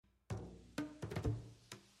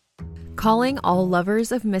Calling all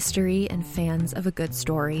lovers of mystery and fans of a good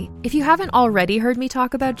story. If you haven't already heard me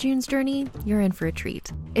talk about June's Journey, you're in for a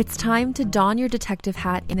treat. It's time to don your detective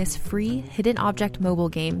hat in this free hidden object mobile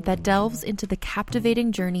game that delves into the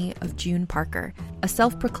captivating journey of June Parker, a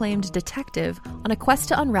self-proclaimed detective on a quest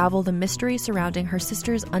to unravel the mystery surrounding her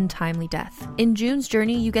sister's untimely death. In June's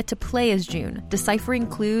Journey, you get to play as June, deciphering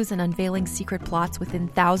clues and unveiling secret plots within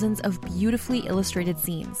thousands of beautifully illustrated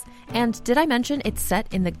scenes. And did I mention it's set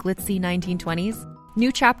in the glitzy 1920s? New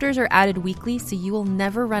chapters are added weekly, so you will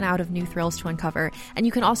never run out of new thrills to uncover, and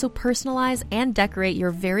you can also personalize and decorate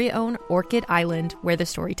your very own Orchid Island where the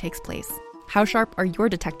story takes place. How sharp are your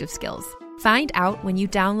detective skills? Find out when you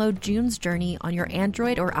download June's Journey on your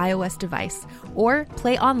Android or iOS device, or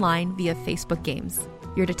play online via Facebook Games.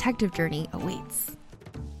 Your detective journey awaits.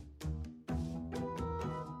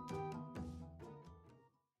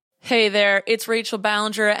 Hey there, it's Rachel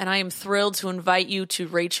Ballinger, and I am thrilled to invite you to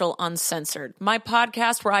Rachel Uncensored, my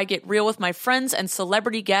podcast where I get real with my friends and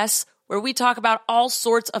celebrity guests, where we talk about all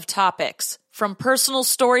sorts of topics. From personal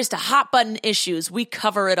stories to hot-button issues, we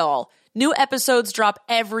cover it all. New episodes drop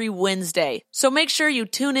every Wednesday, so make sure you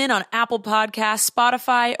tune in on Apple Podcasts,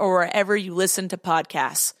 Spotify, or wherever you listen to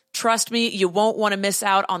podcasts. Trust me, you won't want to miss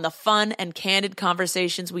out on the fun and candid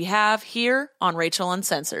conversations we have here on Rachel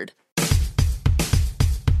Uncensored.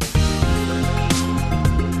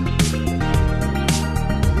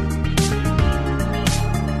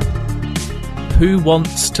 Who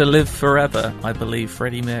wants to live forever? I believe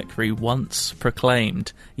Freddie Mercury once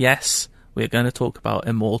proclaimed. Yes, we're going to talk about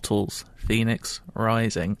Immortals, Fenyx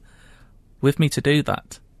Rising. With me to do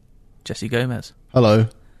that, Jesse Gomez. Hello.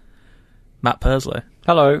 Matt Purslow.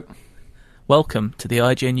 Hello. Welcome to the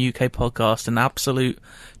IGN UK podcast, an absolute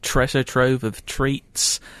treasure trove of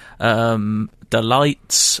treats,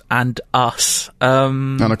 delights, and us.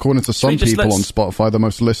 And according to some people on Spotify, the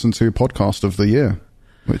most listened to podcast of the year.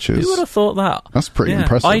 Which is, who would have thought that? That's pretty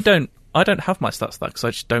impressive. I don't have my stats that because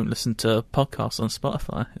I just don't listen to podcasts on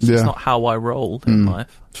Spotify. It's not how I roll in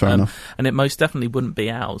life. Fair enough. And it most definitely wouldn't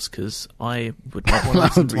be ours because I would not want to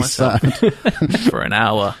listen to myself for an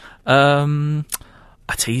hour. I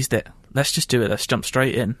teased it. Let's just do it. Let's jump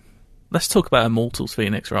straight in. Let's talk about Immortals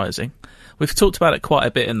Fenyx Rising. We've talked about it quite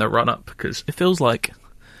a bit in the run-up because it feels like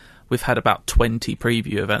we've had about 20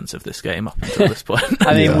 preview events of this game up until this point.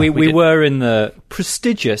 I mean, we were in the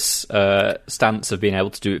prestigious stance of being able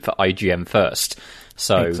to do it for IGN first.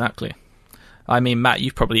 So exactly. I mean, Matt,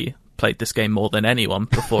 you've probably played this game more than anyone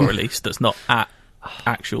before release that's not at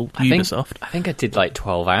actual Ubisoft. I think I did like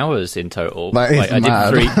 12 hours in total. That is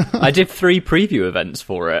mad. I did three preview events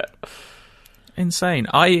for it. Insane.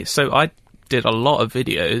 I did a lot of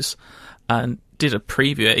videos and did a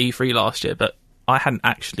preview at E3 last year, but I hadn't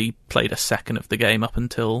actually played a second of the game up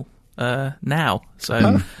until now.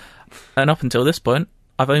 So, and up until this point,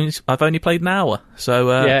 I've only played an hour.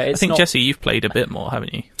 So, I think Jesse, you've played a bit more,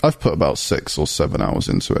 haven't you? I've put about 6 or 7 hours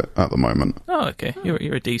into it at the moment. Oh, okay.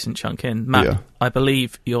 You're a decent chunk in, Matt. I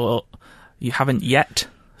believe you haven't yet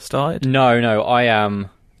started. No. I am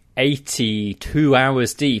 82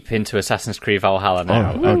 hours deep into Assassin's Creed Valhalla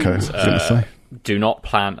now. Oh, okay. I was going to say. Do not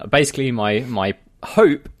plan. Basically, my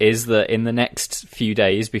hope is that in the next few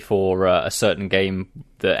days before a certain game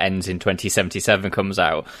that ends in 2077 comes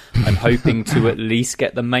out, I'm hoping to at least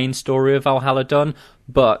get the main story of Valhalla done,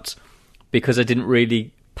 but because I didn't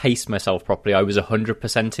really pace myself properly, I was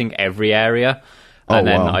 100%ing every area, and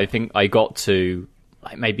then I think I got to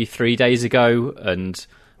like maybe 3 days ago, and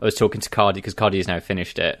I was talking to Cardi, because Cardi has now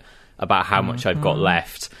finished it, about how much I've got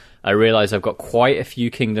left. I realise I've got quite a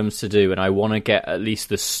few kingdoms to do, and I want to get at least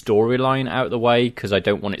the storyline out of the way, because I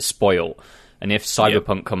don't want it spoiled. And if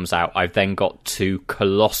Cyberpunk comes out, I've then got 2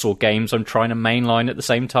 colossal games I'm trying to mainline at the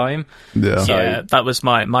same time. Yeah, so, that was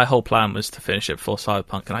my whole plan, was to finish it before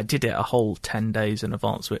Cyberpunk, and I did it a whole 10 days in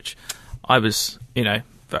advance, which I was,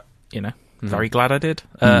 very glad I did.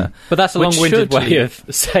 But that's a long-winded way of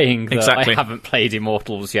saying that exactly. I haven't played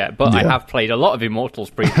Immortals yet, but I have played a lot of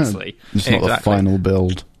Immortals previously. It's not the final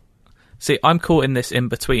build. See, I'm caught in this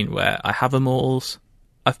in-between where I have Immortals.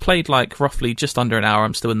 I've played like roughly just under an hour.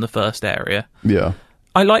 I'm still in the first area. Yeah.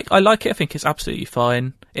 I like it. I think it's absolutely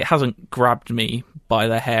fine. It hasn't grabbed me by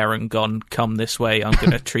the hair and gone, come this way, I'm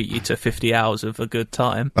going to treat you to 50 hours of a good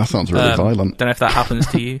time. That sounds really violent. Don't know if that happens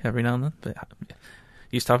to you every now and then, but it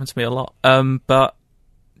used to happen to me a lot. But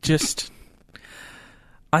just,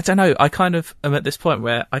 I don't know. I kind of am at this point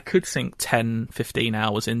where I could sink 10, 15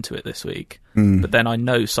 hours into it this week, but then I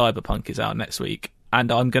know Cyberpunk is out next week,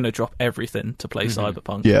 and I'm going to drop everything to play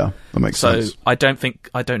Cyberpunk. Yeah, that makes sense. So I don't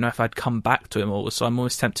know if I'd come back to Immortals, so I'm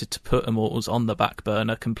always tempted to put Immortals on the back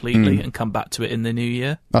burner completely and come back to it in the new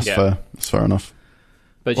year. That's fair. That's fair enough.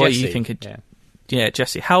 But what Jesse, are you thinking? Yeah,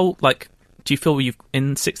 Jesse, how, like, do you feel you've,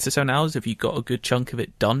 in 6 to 7 hours, have you got a good chunk of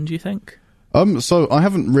it done, do you think? So I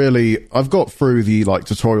haven't really... I've got through the, like,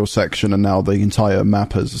 tutorial section, and now the entire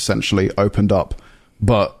map has essentially opened up.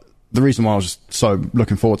 But the reason why I was so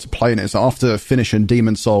looking forward to playing it is after finishing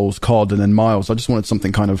Demon Souls, COD, and then Miles, I just wanted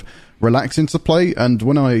something kind of relaxing to play. And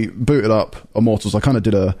when I booted up Immortals, I kind of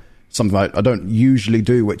did something I don't usually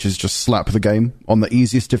do, which is just slap the game on the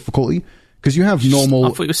easiest difficulty. Because you have normal... I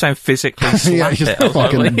thought you were saying physically slap yeah, just it.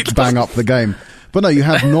 fucking bang up the game. But no, you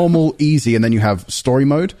have normal, easy, and then you have story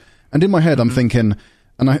mode. And in my head, I'm thinking...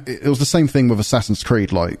 And it was the same thing with Assassin's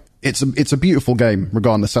Creed. Like, it's a beautiful game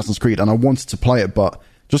regarding Assassin's Creed, and I wanted to play it, but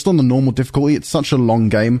just on the normal difficulty, it's such a long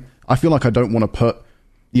game. I feel like I don't want to put,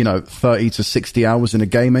 30 to 60 hours in a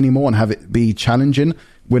game anymore and have it be challenging.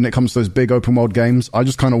 When it comes to those big open world games, I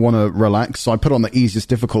just kind of want to relax. So I put on the easiest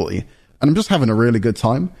difficulty, and I'm just having a really good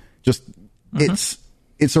time. Just,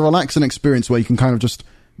 it's a relaxing experience where you can kind of just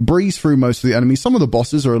breeze through most of the enemies. Some of the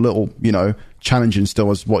bosses are a little, challenging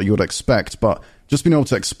still as what you would expect, but just being able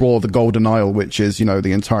to explore the Golden Isle, which is,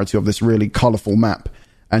 the entirety of this really colourful map,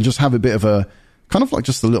 and just have a bit of a kind of like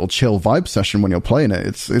just a little chill vibe session when you're playing it.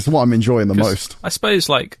 It's what I'm enjoying the most. I suppose,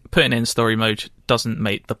 like, putting in story mode doesn't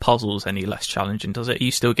make the puzzles any less challenging, does it? Are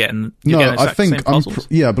you still getting I think same puzzles?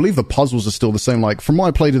 I believe the puzzles are still the same. Like, from what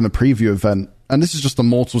I played in the preview event, and this is just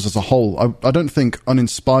Immortals as a whole, I don't think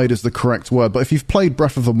uninspired is the correct word, but if you've played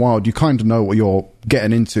Breath of the Wild, you kind of know what you're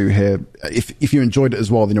getting into here. If you enjoyed it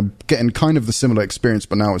as well, then you're getting kind of the similar experience,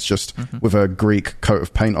 but now it's just with a Greek coat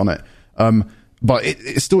of paint on it. But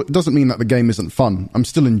it still doesn't mean that the game isn't fun. I'm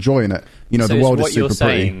still enjoying it. So the world is super pretty. What you're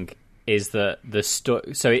saying is that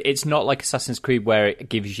so it's not like Assassin's Creed where it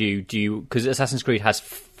gives you... Because Assassin's Creed has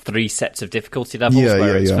 3 sets of difficulty levels,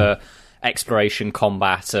 it's for exploration,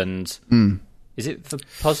 combat, and... Is it for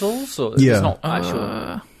puzzles? Or it's not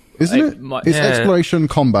actual... Isn't it? It's exploration,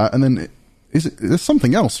 combat, and then... There's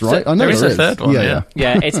something else, right? I know there is a third one. Yeah,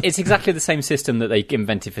 it's exactly the same system that they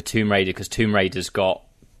invented for Tomb Raider, because Tomb Raider's got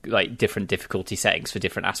like different difficulty settings for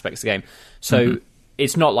different aspects of the game. So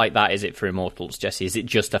it's not like that, is it, for Immortals, Jesse? Is it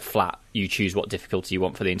just a flat, you choose what difficulty you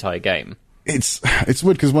want for the entire game? It's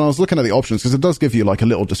weird, because when I was looking at the options, because it does give you like a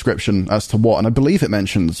little description as to what, and I believe it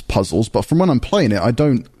mentions puzzles, but from when I'm playing it, I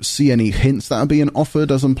don't see any hints that are being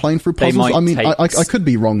offered as I'm playing through puzzles. I mean, I could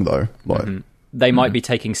be wrong, though. Like, they might be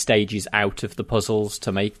taking stages out of the puzzles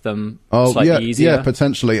to make them slightly easier. Yeah,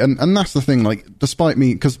 potentially. And that's the thing, like, despite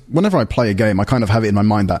me... Because whenever I play a game, I kind of have it in my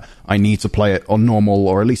mind that I need to play it on normal,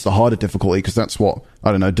 or at least a harder difficulty, because that's what,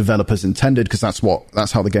 I don't know, developers intended, because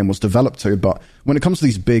that's how the game was developed to. But when it comes to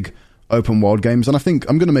these big open world games, and I think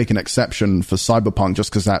I'm going to make an exception for Cyberpunk,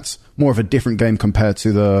 just because that's more of a different game compared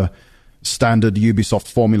to the standard Ubisoft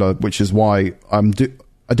formula, which is why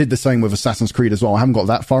I did the same with Assassin's Creed as well. I haven't got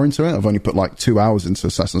that far into it. I've only put like 2 hours into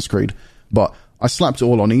Assassin's Creed, but I slapped it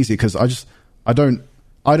all on easy because I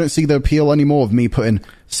don't see the appeal anymore of me putting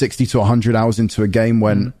 60 to 100 hours into a game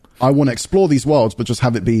when I want to explore these worlds, but just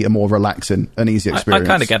have it be a more relaxing and easy experience. I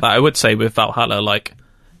kind of get that. I would say with Valhalla, like,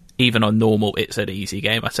 even on normal, it's an easy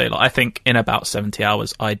game. I'd say, like, I think in about 70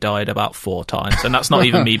 hours, I died about 4 times, and that's not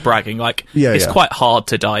even me bragging. Like, it's quite hard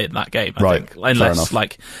to die in that game, I think, unless,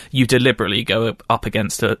 like, you deliberately go up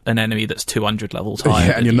against an enemy that's 200 levels high.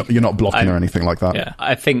 Yeah, and you're not blocking or anything like that. Yeah.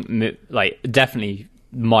 I think, like, definitely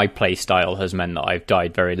my play style has meant that I've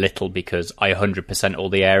died very little because I 100% all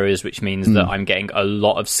the areas, which means that I'm getting a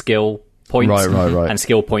lot of skill points. Right. And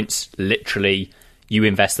skill points, literally... you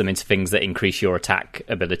invest them into things that increase your attack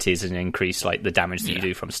abilities and increase like the damage that you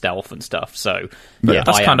do from stealth and stuff. So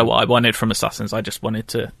that's kind of what I wanted from Assassins. I just wanted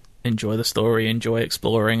to enjoy the story, enjoy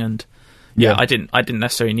exploring, and I didn't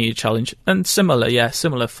necessarily need a challenge. And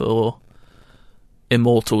similar for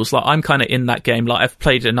Immortals. Like, I'm kind of in that game. Like, I've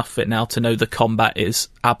played enough of it now to know the combat is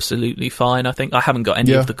absolutely fine. I think I haven't got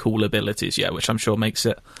any of the cool abilities yet, which I'm sure makes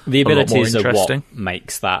it the abilities a lot more interesting. Are what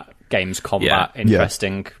makes that game's combat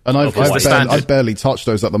interesting. And I've barely touched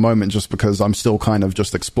those at the moment just because I'm still kind of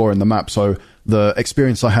just exploring the map. So the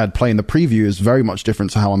experience I had playing the preview is very much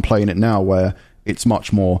different to how I'm playing it now, where it's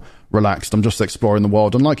much more relaxed. I'm just exploring the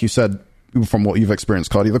world. And like you said, from what you've experienced,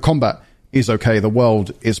 Cardi, the combat is okay. The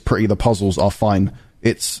world is pretty. The puzzles are fine.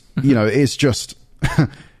 It's, it's just...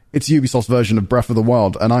 it's Ubisoft's version of Breath of the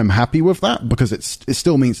Wild, and I'm happy with that because it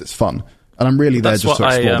still means it's fun. And I'm really there just to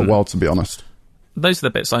explore the world, to be honest. Those are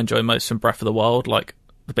the bits I enjoy most from Breath of the Wild. Like,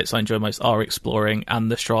 the bits I enjoy most are exploring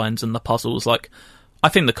and the shrines and the puzzles. Like, I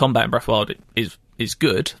think the combat in Breath of the Wild is is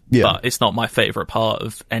good, but it's not my favourite part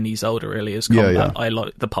of any Zelda, really, is combat. Yeah. I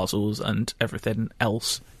like the puzzles and everything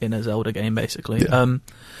else in a Zelda game, basically. Yeah.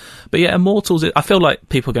 But yeah, Immortals, I feel like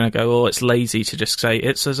people are going to go, it's lazy to just say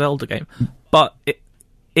it's a Zelda game. But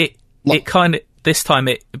it kind of, this time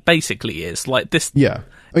it basically is. Like this, yeah.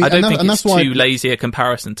 I don't think it's too lazy a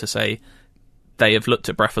comparison to say they have looked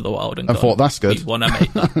at Breath of the Wild and thought, that's good. We want to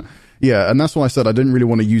make that. Yeah, and that's why I said I didn't really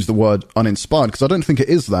want to use the word uninspired, because I don't think it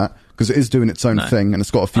is that, because it is doing its own thing, and it's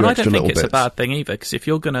got a few extra little bits. I don't think it's a bad thing either, because if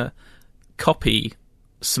you're going to copy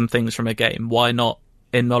some things from a game, why not,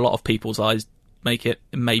 in a lot of people's eyes, make it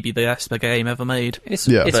maybe the best game ever made? It's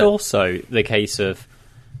also the case of,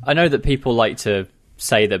 I know that people like to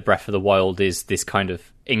say that Breath of the Wild is this kind of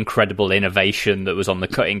incredible innovation that was on the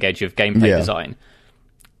cutting edge of gameplay design.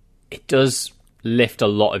 It does lift a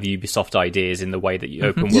lot of Ubisoft ideas in the way that you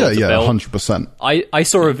open worlds are built. 100%. I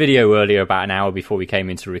saw a video earlier about an hour before we came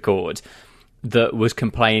in to record that was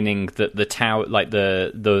complaining that the tower, like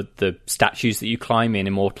the statues that you climb in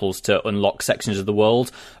Immortals to unlock sections of the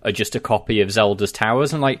world, are just a copy of Zelda's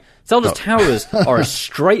towers. And like, Zelda's towers are a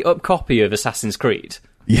straight up copy of Assassin's Creed.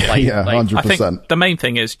 Yeah, 100%. I think the main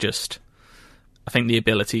thing is just, I think the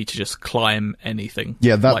ability to just climb anything.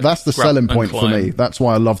 Yeah, that's the selling point for me. That's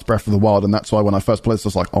why I loved Breath of the Wild, and that's why when I first played it, I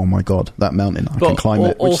was like, oh my god, that mountain, I can climb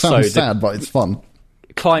it. Which sounds sad, but it's fun.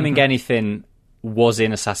 Climbing anything was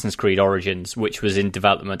in Assassin's Creed Origins, which was in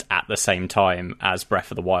development at the same time as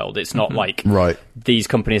Breath of the Wild. It's not like these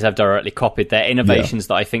companies have directly copied. They're innovations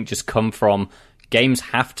that I think just come from games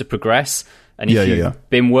have to progress. And if you've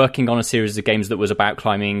been working on a series of games that was about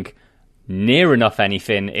climbing near enough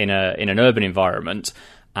anything in an urban environment,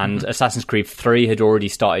 and Assassin's Creed 3 had already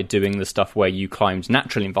started doing the stuff where you climbed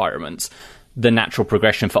natural environments, the natural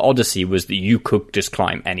progression for Odyssey was that you could just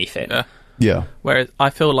climb anything. Yeah. Whereas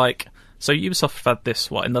I feel like, so Ubisoft have had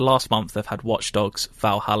this, in the last month they've had Watch Dogs,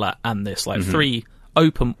 Valhalla, and this, three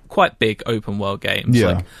quite big open world games.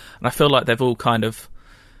 Yeah. And I feel like they've all kind of,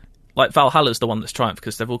 like Valhalla's the one that's triumphed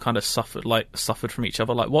because they've all kind of suffered from each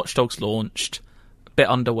other. Like Watch Dogs launched, bit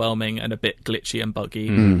underwhelming and a bit glitchy and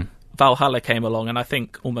buggy. Valhalla came along and I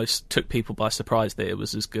think almost took people by surprise that it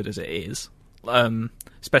was as good as it is,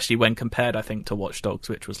 especially when compared, I think, to Watch Dogs,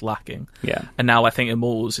 which was lacking. And now I think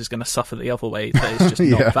Immortals is going to suffer the other way, that it's just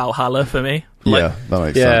not Valhalla for me. That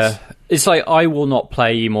makes sense. It's like I will not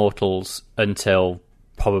play Immortals until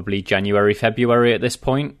probably January, February at this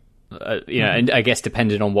point. And I guess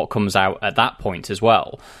depending on what comes out at that point as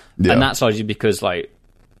well. And that's largely because like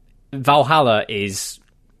Valhalla is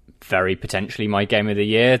very potentially my game of the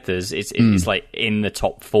year. It's like in the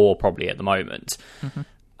top 4 probably at the moment.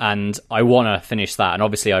 And I want to finish that, and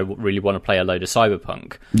obviously I really want to play a load of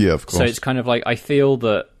Cyberpunk. Yeah, of course. So it's kind of like I feel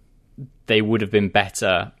that they would have been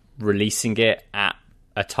better releasing it at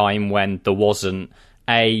a time when there wasn't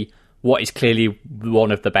what is clearly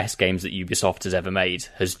one of the best games that Ubisoft has ever made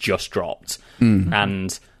has just dropped,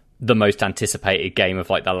 and the most anticipated game of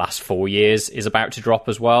like the last 4 years is about to drop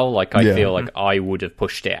as well. Like I feel like I would have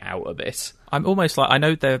pushed it out a bit. I'm almost like, I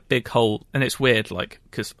know they're big hole, and it's weird, like,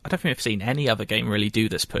 because I don't think I've seen any other game really do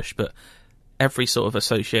this push, but every sort of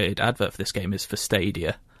associated advert for this game is for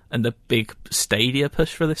Stadia, and the big Stadia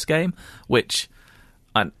push for this game, which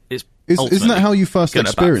isn't that how you first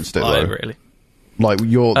experienced it though? Really? Like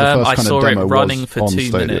the first I kind saw of demo it running for 2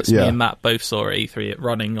 Stadia. minutes. Me and Matt both saw it E3, it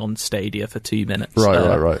running on Stadia for 2 minutes.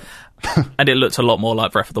 Right. And it looked a lot more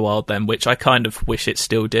like Breath of the Wild then, which I kind of wish it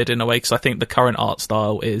still did in a way, because I think the current art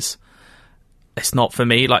style it's not for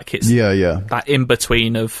me. Like it's that in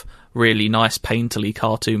between of really nice painterly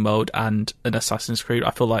cartoon mode and an Assassin's Creed.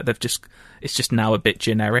 I feel like it's just now a bit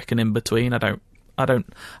generic and in between. I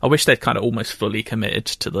wish they'd kind of almost fully committed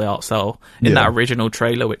to the art style in that original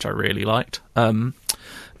trailer, which I really liked.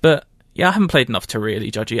 But yeah, I haven't played enough to really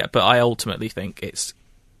judge it yet, but I ultimately think it's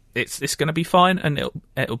going to be fine, and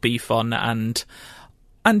it'll be fun, and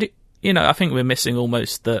I think we're missing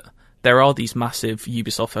almost that there are these massive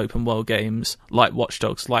Ubisoft open world games like Watch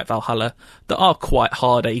Dogs, like Valhalla, that are quite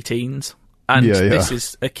hard 18s, and this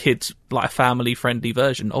is a kids, like a family friendly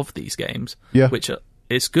version of these games, which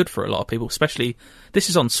is good for a lot of people. Especially this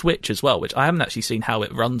is on Switch as well, which I haven't actually seen how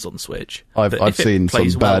it runs on Switch. I've seen some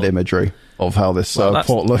bad imagery of how this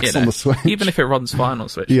port looks on the Switch. Even if it runs fine on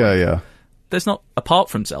Switch, there's not, apart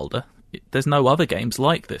from Zelda, there's no other games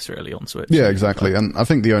like this really on Switch. Yeah, exactly. And I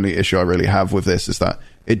think the only issue I really have with this is that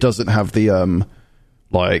it doesn't have the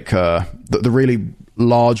the really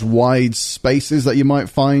large, wide spaces that you might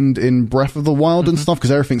find in Breath of the Wild and stuff,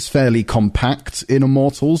 because everything's fairly compact in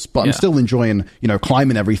Immortals. But I'm still enjoying,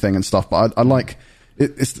 climbing everything and stuff. But I like,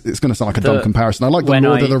 it's going to sound like a dumb comparison. I like the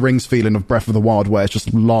Lord of the Rings feeling of Breath of the Wild, where it's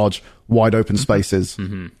just large, wide open spaces.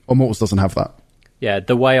 Immortals doesn't have that. Yeah,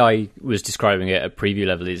 the way I was describing it at preview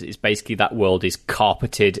level is basically that world is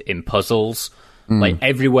carpeted in puzzles. Like,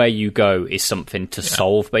 everywhere you go is something to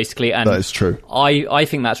solve, basically. And that is true. I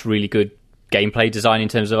think that's really good gameplay design in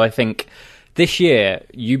terms of, I think, this year,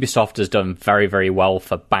 Ubisoft has done very, very well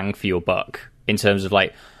for bang for your buck in terms of,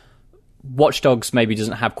 like, Watch Dogs maybe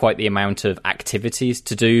doesn't have quite the amount of activities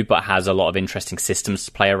to do, but has a lot of interesting systems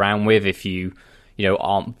to play around with if you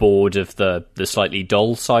aren't bored of the slightly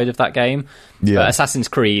dull side of that game. But Assassin's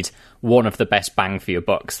Creed, one of the best bang for your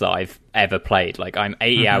bucks that I've ever played. Like, I'm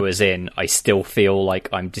 80 hours in, I still feel like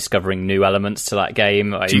I'm discovering new elements to that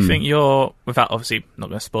game. Do you think you're, without obviously not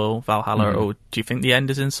going to spoil Valhalla at all, do you think the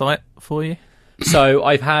end is in sight for you? So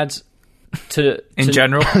I've had in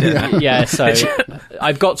general, so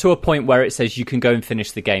I've got to a point where it says you can go and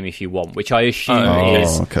finish the game if you want, which I assume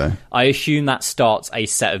is okay. I assume that starts a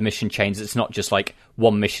set of mission chains. It's not just like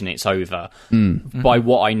one mission, it's over. By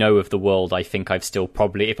what I know of the world, I think I've still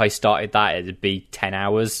probably, if I started that, it'd be 10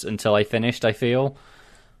 hours until I finished, I feel.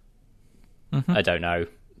 I don't know,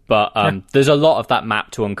 but there's a lot of that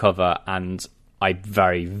map to uncover, and I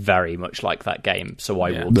very, very much like that game, so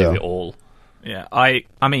I will do it all. Yeah, I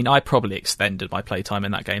mean, I probably extended my playtime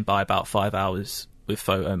in that game by about 5 hours with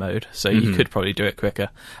photo mode, so you could probably do it quicker.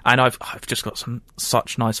 And I've just got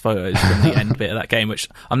such nice photos from the end bit of that game, which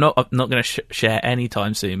I'm not going to share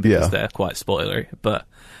anytime soon because they're quite spoilery. But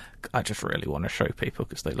I just really want to show people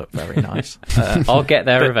because they look very nice. I'll get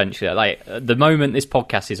there eventually. Like, the moment this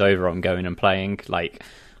podcast is over, I'm going and playing. Like,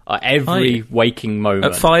 every waking moment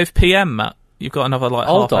at 5 p.m. Matt. You've got another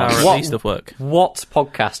half hour at least of work. What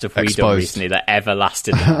podcast have we done recently that ever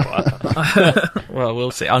lasted an hour? Well,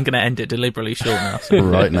 we'll see. I'm going to end it deliberately short now. So.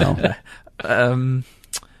 Right now.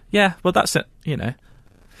 Well, that's it.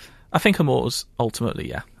 I think Immortals,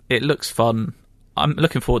 ultimately, it looks fun. I'm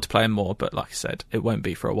looking forward to playing more, but like I said, it won't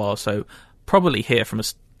be for a while. So probably hear from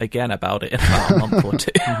us again about it in about a month or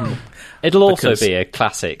two. It'll also be a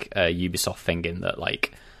classic Ubisoft thing in that,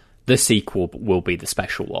 like, the sequel will be the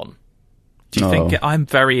special one. Do you think I'm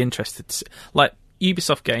very interested to see, like,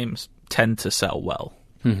 Ubisoft games tend to sell well.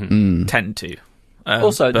 Tend to.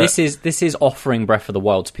 Also, this is offering Breath of the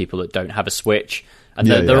Wild to people that don't have a Switch, and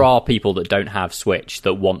there are people that don't have Switch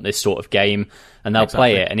that want this sort of game, and they'll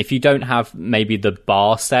play it. And if you don't have maybe the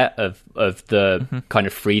bar set of the kind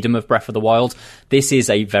of freedom of Breath of the Wild, this is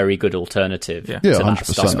a very good alternative to that 100%.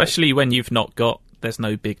 stuff. Especially when there's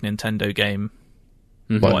no big Nintendo game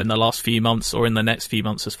in the last few months or in the next few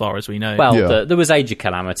months, as far as we know. Well, there was Age of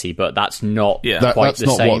Calamity, but that's not quite that's the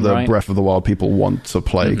not same, what the right? Breath of the Wild people want to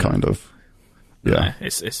play, kind of. Yeah, no,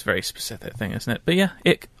 it's a very specific thing, isn't it?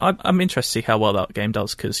 But I'm interested to see how well that game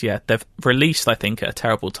does, because they've released, I think, at a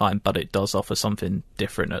terrible time, but it does offer something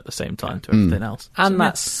different at the same time to everything else. And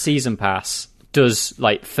that season pass does,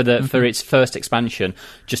 like, for its first expansion,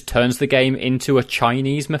 just turns the game into a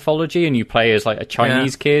Chinese mythology, and you play as like a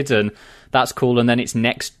Chinese kid, and that's cool. And then its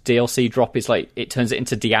next DLC drop is like, it turns it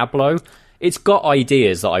into Diablo. It's got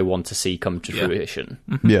ideas that I want to see come to fruition.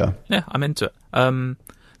 Yeah, I'm into it.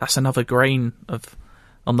 That's another grain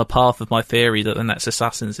on the path of my theory that the next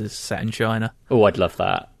Assassins is set in China. Oh, I'd love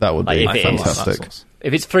that. That would be fantastic.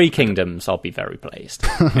 If it's Three Kingdoms, I'll be very pleased.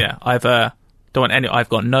 I've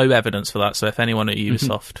got no evidence for that. So if anyone at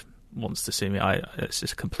Ubisoft wants to see me, it's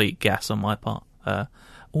just a complete guess on my part.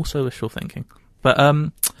 Also wishful thinking. But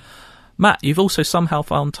Matt, you've also somehow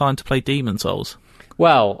found time to play Demon's Souls.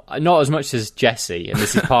 Well, not as much as Jesse, and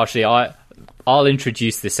this is partially I'll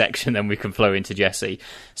introduce this section, then we can flow into Jesse.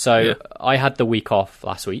 So I had the week off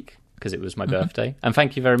last week because it was my birthday, and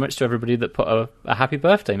thank you very much to everybody that put a happy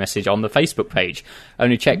birthday message on the Facebook page. I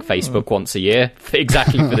only check Facebook once a year,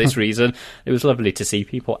 exactly for this reason. It was lovely to see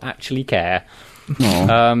people actually care.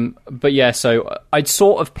 But so I'd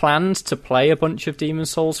sort of planned to play a bunch of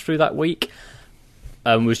Demon's Souls through that week,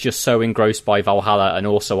 and was just so engrossed by Valhalla, and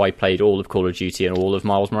also I played all of Call of Duty and all of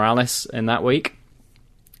Miles Morales in that week.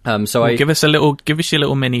 Give us your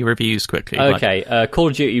little mini reviews quickly. Okay, Call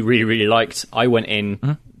of Duty really, really liked. I went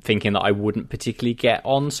in thinking that I wouldn't particularly get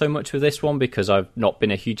on so much with this one because I've not been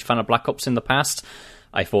a huge fan of Black Ops in the past.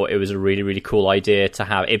 I thought it was a really, really cool idea to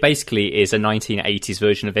have. It basically is a 1980s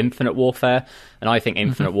version of Infinite Warfare, and I think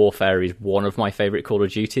Infinite Warfare is one of my favourite Call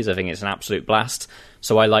of Duties. I think it's an absolute blast.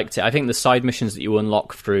 So I liked it. I think the side missions that you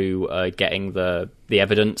unlock through getting the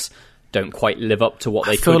evidence don't quite live up to what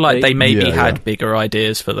they could be. I feel like they maybe had bigger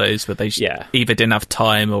ideas for those, but they either didn't have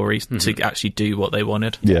time or to actually do what they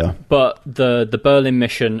wanted. Yeah. But the Berlin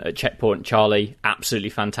mission at Checkpoint Charlie, absolutely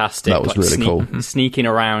fantastic. That was really cool. Sneaking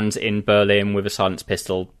around in Berlin with a silenced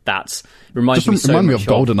pistol, reminds me of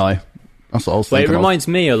GoldenEye. That's what I was thinking. It reminds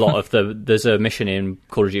me a lot of there's a mission in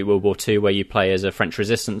Call of Duty World War II where you play as a French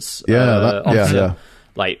resistance officer. Yeah.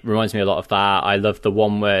 Like, reminds me a lot of that. I love the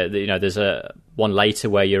one where, there's a one later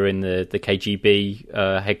where you're in the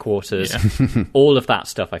KGB headquarters. Yeah. All of that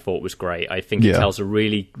stuff I thought was great. I think it tells a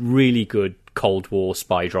really, really good Cold War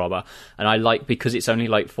spy drama. And I like, because it's only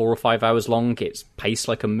like 4 or 5 hours long, it's paced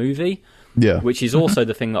like a movie. Yeah. Which is also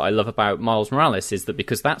the thing that I love about Miles Morales, is that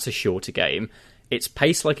because that's a shorter game, it's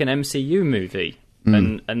paced like an MCU movie.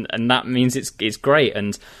 And that means it's great.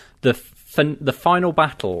 And the final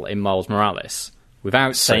battle in Miles Morales,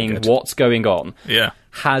 without saying what's going on,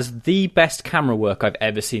 has the best camera work I've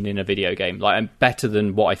ever seen in a video game. Like, and better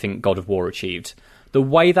than what I think God of War achieved. The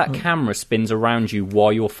way that camera spins around you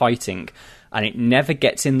while you're fighting, and it never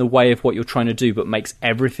gets in the way of what you're trying to do, but makes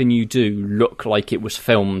everything you do look like it was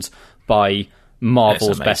filmed by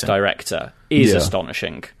Marvel's best director, is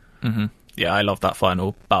astonishing. Mm-hmm. Yeah, I love that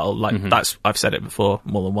final battle. Like, I've said it before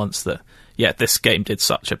more than once that, this game did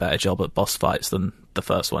such a better job at boss fights than the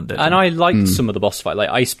first one did. And I liked some of the boss fights. Like,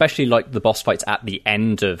 I especially liked the boss fights at the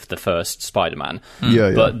end of the first Spider-Man.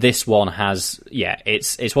 But this one has,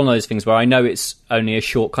 it's one of those things where I know it's only a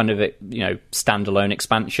short kind of, standalone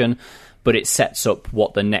expansion, but it sets up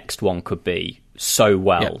what the next one could be so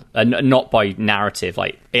well. And not by narrative.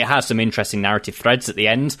 Like, it has some interesting narrative threads at the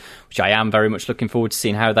end, which I am very much looking forward to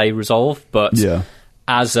seeing how they resolve. But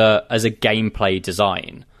as a gameplay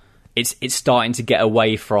design, it's starting to get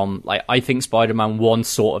away from, like, I think Spider-Man 1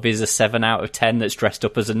 sort of is a 7 out of 10 that's dressed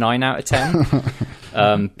up as a 9 out of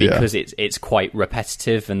 10 because it's quite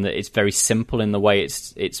repetitive and that it's very simple in the way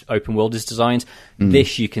its open world is designed.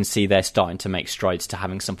 This, you can see they're starting to make strides to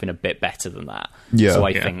having something a bit better than that. So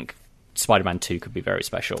I think Spider-Man 2 could be very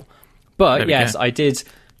special. But yes, I did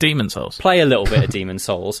Demon Souls. Play a little bit of Demon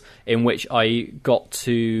Souls, in which I got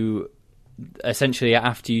to, essentially,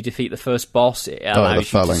 after you defeat the first boss, it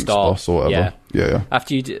allows you to start boss or whatever. Yeah.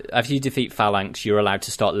 After you defeat Phalanx, you're allowed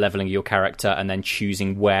to start leveling your character and then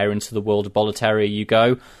choosing where into the world of Boletaria you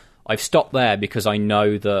go. I've stopped there because I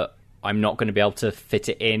know that I'm not going to be able to fit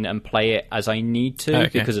it in and play it as I need to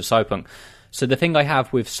because of Cyberpunk. So the thing I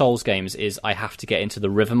have with Souls games is I have to get into the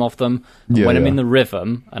rhythm of them. And when I'm in the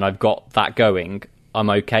rhythm and I've got that going, I'm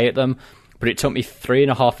okay at them. But it took me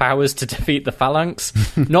 3.5 hours to defeat the Phalanx.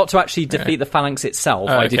 Not to actually defeat the Phalanx itself.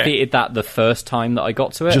 I defeated that the first time that I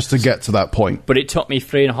got to it. Just to get to that point. But it took me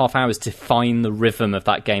 3.5 hours to find the rhythm of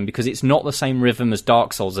that game, because it's not the same rhythm as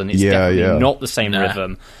Dark Souls, and it's definitely not the same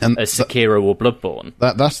rhythm as Sekiro or Bloodborne.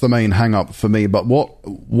 That's the main hang-up for me. But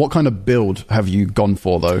what kind of build have you gone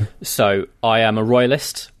for, though? So, I am a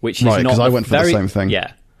Royalist, which is not... Right, because I went for the same thing.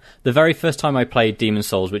 Yeah. The very first time I played Demon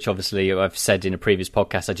Souls, which obviously I've said in a previous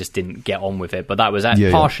podcast, I just didn't get on with it. But that was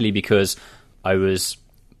partially because I was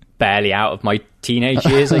barely out of my teenage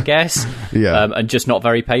years, I guess, and just not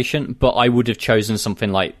very patient. But I would have chosen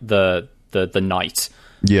something like the Knight.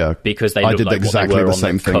 Yeah, because they did like exactly the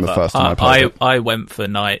same thing the first time I played it. I went for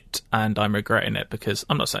Knight, and I'm regretting it because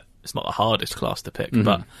I'm not saying it's not the hardest class to pick,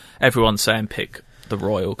 but everyone's saying pick the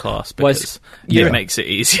royal class because it makes it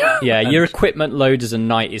easier. Your equipment load as a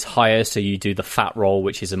knight is higher, so you do the fat roll,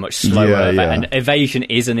 which is a much slower and evasion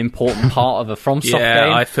is an important part of a FromSoft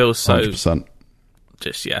game. I feel so 100%.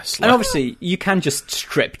 And obviously you can just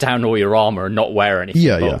strip down all your armor and not wear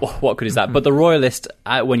anything, what good is that? But the Royalist,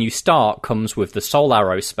 when you start, comes with the Soul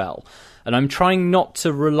Arrow spell, and I'm trying not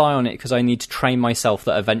to rely on it because I need to train myself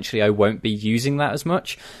that eventually I won't be using that as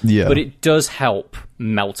much, but it does help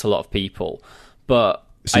melt a lot of people. But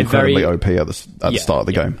it's incredibly OP at the start of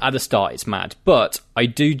the game. At the start, it's mad. But I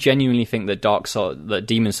do genuinely think that that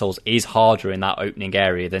Demon Souls is harder in that opening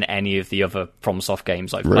area than any of the other FromSoft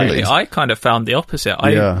games I've played. I kind of found the opposite.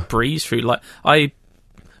 I breezed through. Like, I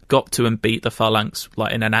got to and beat the Phalanx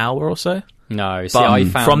like in an hour or so. No, see, I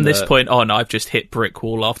found from this point on, I've just hit brick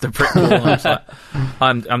wall after brick wall. I was like,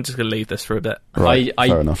 I'm just going to leave this for a bit. Right,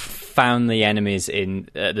 fair enough. Found the enemies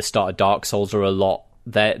at the start of Dark Souls are a lot.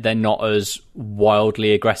 They're not as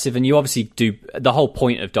wildly aggressive, and you obviously do. The whole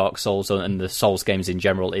point of Dark Souls and the Souls games in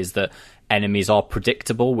general is that enemies are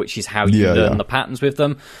predictable, which is how you learn the patterns with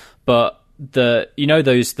them. But the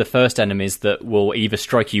first enemies that will either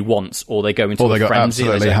strike you once or they go into a frenzy.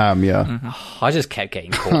 Absolutely ham, I just kept getting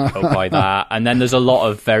caught up by that, and then there's a lot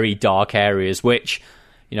of very dark areas which.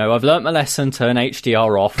 I've learnt my lesson, turn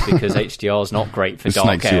HDR off, because HDR is not great for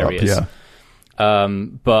dark areas.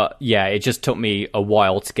 But yeah, it just took me a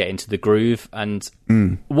while to get into the groove. And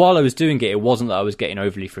while I was doing it, it wasn't that I was getting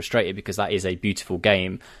overly frustrated, because that is a beautiful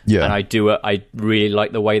game. Yeah. And I really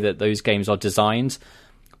like the way that those games are designed.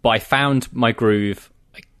 But I found my groove.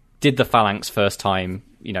 I did the Phalanx first time,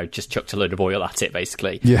 just chucked a load of oil at it,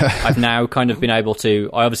 basically. Yeah. I've now kind of been able to...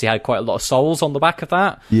 I obviously had quite a lot of souls on the back of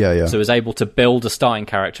that. Yeah. So I was able to build a starting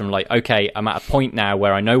character. I'm like, okay, I'm at a point now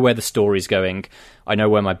where I know where the story's going. I know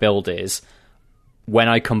where my build is. When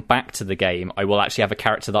I come back to the game, I will actually have a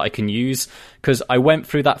character that I can use, because I went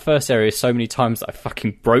through that first area so many times that I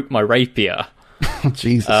fucking broke my rapier.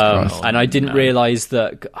 Jesus Christ. And I didn't realise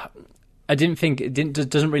that... I didn't think... It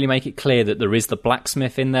doesn't really make it clear that there is the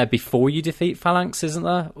blacksmith in there before you defeat Phalanx, isn't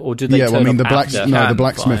there? Or do they turn up after? The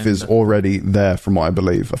blacksmith is already there, from what I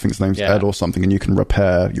believe. I think his name's Ed or something, and you can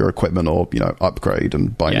repair your equipment or, upgrade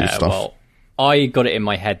and buy new stuff. Well, I got it in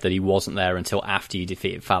my head that he wasn't there until after you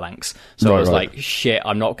defeated Phalanx. So I was like, shit,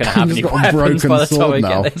 I'm not going to have any weapons by the time I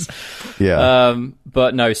get this. Yeah.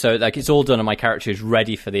 But no, so it's all done and my character is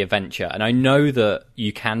ready for the adventure. And I know that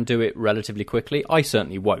you can do it relatively quickly. I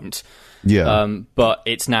certainly won't. Yeah. But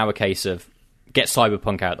it's now a case of get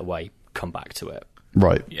Cyberpunk out of the way, come back to it.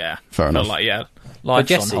 Right. Yeah. Fair enough. Life's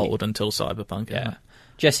Jesse, on hold until Cyberpunk. Yeah.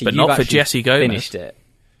 Jesse, but you've not for Jesse Gomez. Finished it.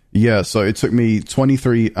 Yeah, so it took me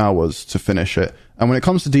 23 hours to finish it. And when it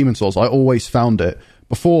comes to Demon Souls, I always found it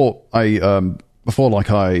before I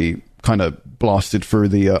kind of blasted through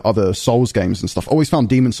the other Souls games and stuff. I always found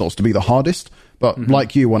Demon Souls to be the hardest. But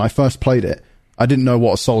like you, when I first played it, I didn't know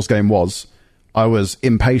what a Souls game was. I was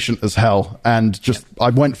impatient as hell, and I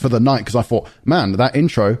went for the knight because I thought, man, that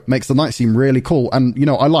intro makes the knight seem really cool. And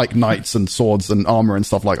I like knights and swords and armor and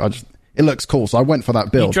stuff. It looks cool, so I went for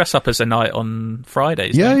that build. You dress up as a knight on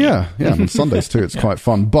Fridays, yeah, on Sundays too. It's quite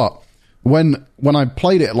fun. But when I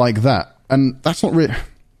played it like that, and that's not really...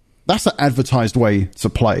 That's an advertised way to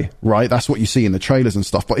play, right? That's what you see in the trailers and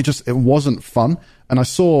stuff, but it wasn't fun. And I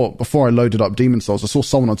saw, before I loaded up Demon Souls, I saw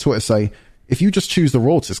someone on Twitter say, if you just choose the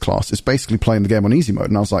Royalties class, it's basically playing the game on easy mode.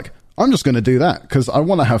 And I was like, I'm just going to do that, because I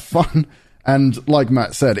want to have fun. And like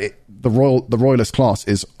Matt said, the Royalist class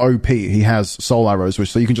is OP. He has soul arrows,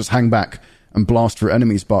 so you can just hang back and blast through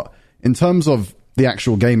enemies. But in terms of the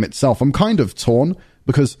actual game itself, I'm kind of torn,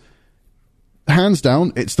 because hands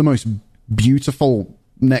down, it's the most beautiful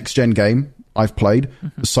next-gen game I've played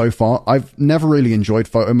so far. I've never really enjoyed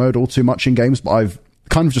photo mode all too much in games, but I've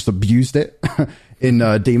kind of just abused it in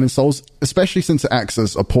Demon Souls, especially since it acts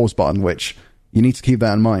as a pause button, which you need to keep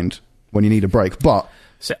that in mind when you need a break. But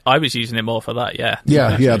so I was using it more for that, yeah.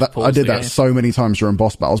 I did that so many times during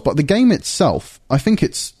boss battles. But the game itself, I think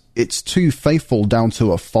it's too faithful down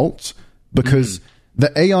to a fault, because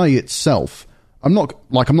the AI itself, I'm not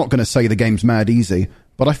going to say the game's mad easy,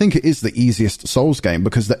 but I think it is the easiest Souls game,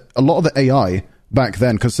 because a lot of the AI back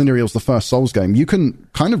then, because Cinereal's the first Souls game, you can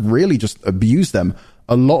kind of really just abuse them.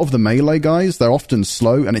 A lot of the melee guys, they're often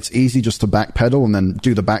slow, and it's easy just to backpedal and then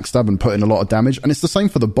do the backstab and put in a lot of damage. And it's the same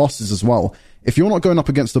for the bosses as well. If you're not going up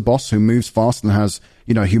against a boss who moves fast and has,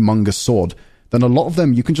 humongous sword, then a lot of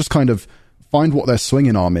them, you can just kind of find what their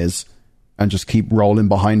swinging arm is and just keep rolling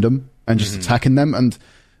behind them and just attacking them. And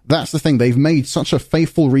that's the thing. They've made such a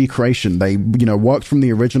faithful recreation. They, worked from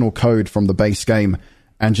the original code from the base game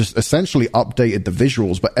and just essentially updated the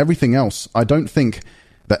visuals. But everything else, I don't think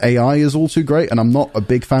the AI is all too great, and I'm not a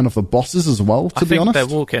big fan of the bosses as well, to be honest. I think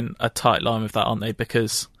they're walking a tight line with that, aren't they?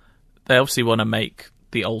 Because they obviously want to make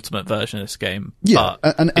the ultimate version of this game. Yeah,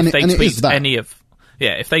 but and if they it is that.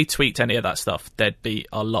 if they tweaked any of that stuff, there'd be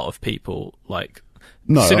a lot of people,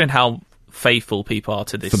 considering how faithful people are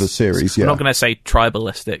to this. For the series, yeah. I'm not going to say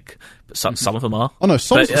tribalistic, but some of them are. Oh no,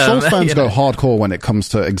 Souls fans go hardcore when it comes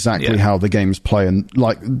to exactly how the games play. And,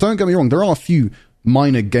 don't get me wrong, there are a few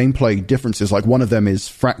minor gameplay differences. Like, one of them is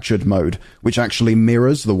fractured mode, which actually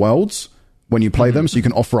mirrors the worlds when you play them, so you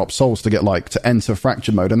can offer up souls to get to enter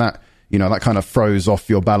fractured mode, and that that kind of throws off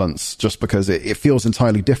your balance just because it feels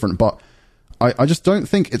entirely different. But I just don't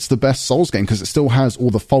think it's the best Souls game, because it still has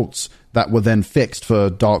all the faults that were then fixed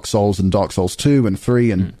for Dark Souls and Dark Souls 2 and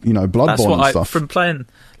 3 and Bloodborne and stuff. From playing,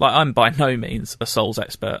 I'm by no means a Souls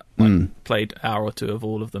expert. Played an hour or two of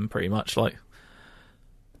all of them pretty much.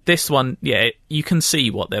 This one, you can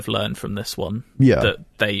see what they've learned from this one that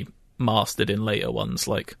they mastered in later ones.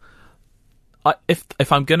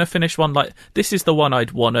 If I'm going to finish one, this is the one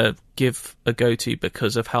I'd want to give a go to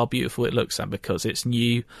because of how beautiful it looks and because it's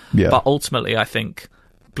new. Yeah. But ultimately, I think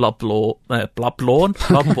Bloodborne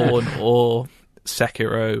or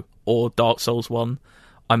Sekiro or Dark Souls 1,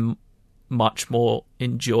 I'm much more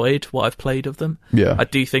enjoyed what I've played of them. Yeah. I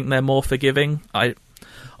do think they're more forgiving.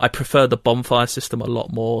 I prefer the bonfire system a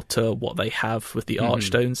lot more to what they have with the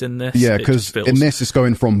archstones in this. Yeah, because in this it's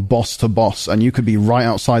going from boss to boss, and you could be right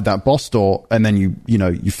outside that boss door, and then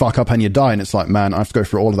you fuck up and you die, and it's like, man, I have to go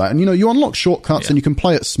through all of that. And you unlock shortcuts and you can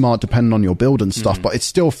play it smart depending on your build and stuff, but it's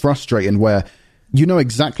still frustrating where you know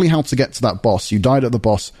exactly how to get to that boss. You died at the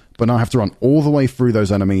boss, but now I have to run all the way through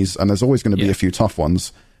those enemies, and there's always going to be a few tough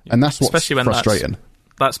ones, and that's what's especially when frustrating.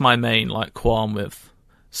 That's my main qualm with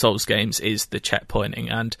Souls games is the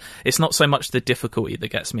checkpointing, and it's not so much the difficulty that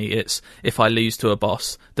gets me, it's if I lose to a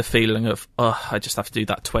boss, the feeling of I just have to do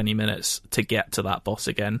that 20 minutes to get to that boss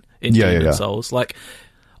again in Demon Souls.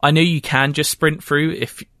 I know you can just sprint through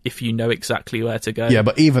if you know exactly where to go. Yeah,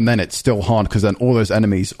 but even then it's still hard because then all those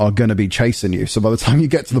enemies are going to be chasing you. So by the time you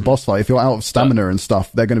get to the boss fight, if you're out of stamina and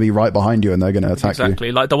stuff, they're going to be right behind you and they're going to attack you.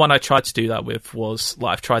 Exactly. The one I tried to do that with was,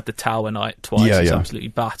 I've tried the Tower Knight twice. It's absolutely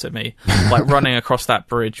battered me. Running across that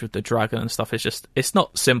bridge with the dragon and stuff, it's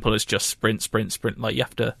not simple as just sprint. You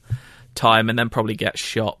have to time and then probably get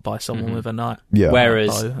shot by someone with a knife. Yeah.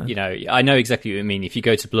 Whereas, I know exactly what you mean. If you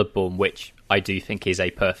go to Bloodborne, which I do think is a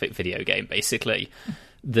perfect video game, basically,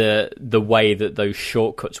 the way that those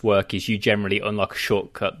shortcuts work is you generally unlock a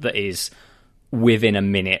shortcut that is within a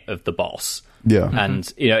minute of the boss. Yeah.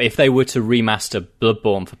 And, if they were to remaster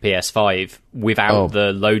Bloodborne for PS5 without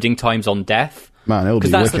the loading times on death, man, it'll be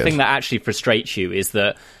because that's wicked. The thing that actually frustrates you is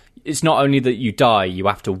that it's not only that you die, you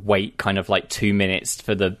have to wait kind of 2 minutes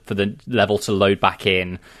for the level to load back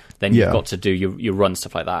in. Then you've got to do your run,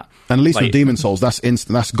 stuff like that. And at least with Demon Souls, that's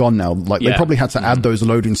instant. That's gone now. They probably had to add those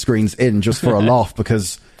loading screens in just for a laugh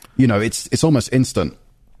because, it's almost instant.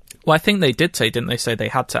 Well, I think they did say, didn't they say they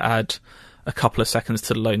had to add a couple of seconds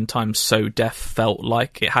to the loading time so death felt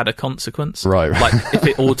like it had a consequence? Right. If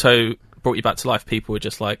it auto brought you back to life, people were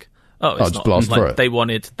just it's just blast through it. They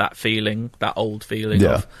wanted that feeling, that old feeling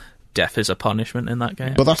of death is a punishment in that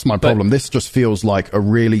game. But that's my problem. This just feels like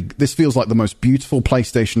this feels like the most beautiful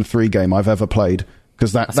PlayStation 3 game I've ever played,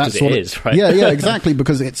 because that's what it is, right? Yeah, exactly,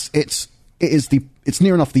 because it's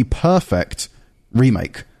near enough the perfect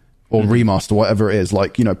remake or remaster, whatever it is,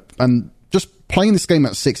 and just playing this game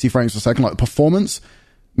at 60 frames per second, the performance,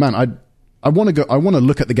 man, I want to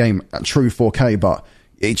look at the game at true 4K, but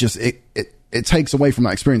it takes away from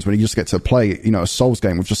that experience when you just get to play, a Souls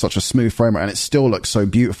game with just such a smooth frame rate, and it still looks so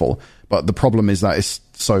beautiful. But the problem is that it's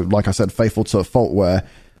so, like I said, faithful to a fault, where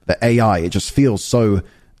the AI, it just feels so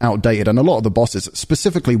outdated. And a lot of the bosses,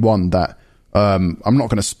 specifically one that I'm not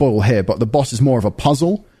going to spoil here, but the boss is more of a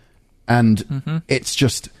puzzle, and it's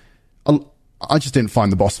just... I just didn't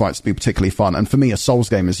find the boss fights to be particularly fun. And for me, a Souls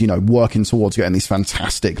game is, working towards getting these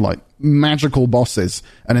fantastic, magical bosses.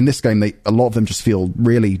 And in this game, a lot of them just feel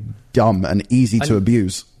really dumb and easy to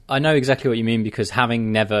abuse. I know exactly what you mean, because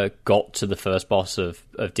having never got to the first boss of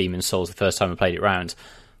Demon Souls the first time I played it round,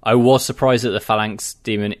 I was surprised that the Phalanx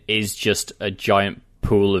Demon is just a giant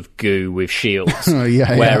pool of goo with shields.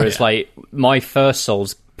 Whereas, my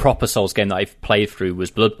first proper Souls game that I've played through was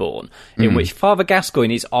Bloodborne, in which Father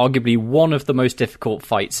Gascoigne is arguably one of the most difficult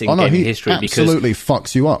fights in gaming history. He absolutely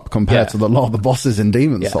fucks you up compared to a lot of the bosses in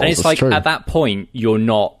Demon Souls. And it's at that point, you're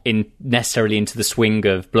not necessarily into the swing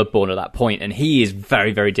of Bloodborne at that point, and he is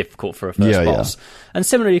very, very difficult for a first boss. And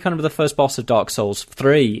similarly, kind of the first boss of Dark Souls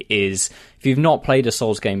 3 is, if you've not played a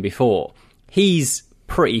Souls game before, he's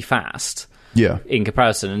pretty fast. Yeah. In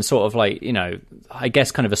comparison, and sort of I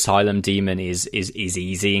guess kind of Asylum Demon is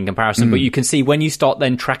easy in comparison, but you can see when you start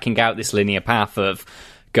then tracking out this linear path of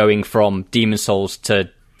going from Demon Souls to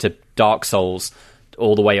Dark Souls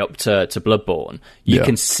all the way up to Bloodborne, you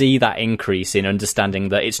can see that increase in understanding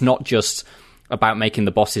that it's not just about making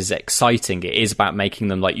the bosses exciting, it is about making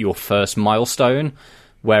them your first milestone.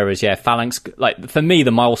 Whereas, Phalanx, for me,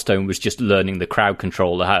 the milestone was just learning the crowd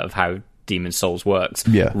control of how Demon Souls works,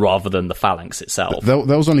 rather than the Phalanx itself. There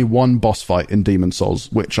was only one boss fight in Demon Souls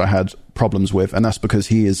which I had problems with, and that's because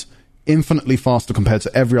he is infinitely faster compared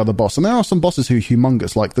to every other boss. And there are some bosses who are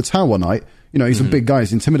humongous, like the Tower Knight. He's a big guy,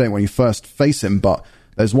 he's intimidating when you first face him, but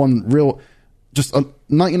there's one real... Just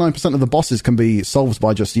 99% of the bosses can be solved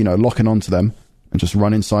by just, locking onto them and just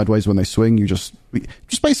running sideways when they swing. You just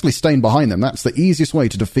basically staying behind them. That's the easiest way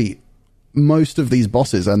to defeat most of these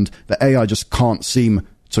bosses, and the AI just can't seem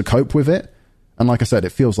to cope with it. And like I said,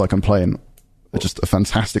 it feels like I'm playing just a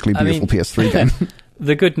fantastically beautiful PS3 game.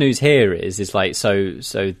 The good news here is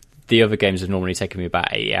so the other games have normally taken me about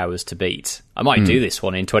 80 hours to beat. I might do this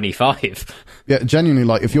one in 25. Yeah,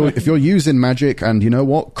 genuinely, if you're using magic, and you know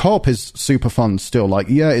what, co-op is super fun still.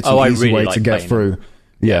 It's an easy way to get through.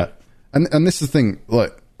 Yeah. And this is the thing,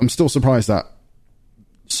 I'm still surprised that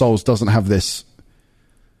Souls doesn't have this,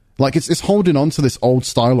 it's holding on to this old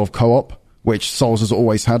style of co-op which Souls has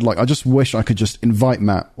always had. Like, I just wish I could just invite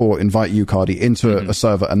Matt or invite you, Cardi, into a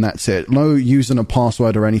server, and that's it. No using a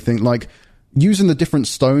password or anything. Like, using the different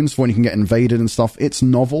stones for when you can get invaded and stuff, it's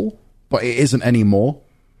novel, but it isn't anymore.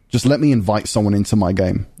 Just let me invite someone into my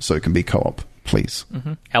game so it can be co-op, please.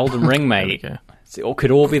 Elden Ring, mate. It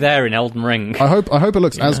could all be there in Elden Ring. I hope it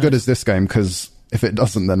looks as good as this game, because if it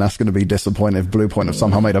doesn't, then that's going to be disappointing. If Bluepoint have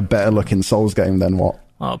somehow made a better looking Souls game than what?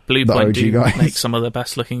 Oh, Bluepoint do make some of the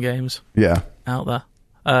best looking games out there.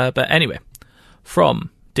 But anyway, from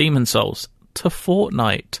Demon Souls to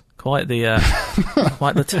Fortnite. Quite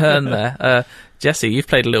the turn there. Jesse, you've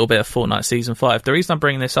played a little bit of Fortnite Season 5. The reason I'm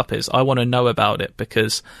bringing this up is I want to know about it,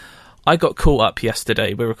 because I got caught up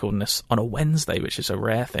yesterday. We're recording this on a Wednesday, which is a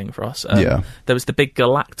rare thing for us. There was the big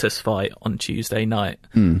Galactus fight on Tuesday night,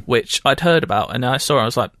 which I'd heard about, and I saw it, I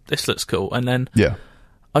was like, this looks cool. And then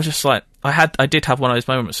I was just like, I did have one of those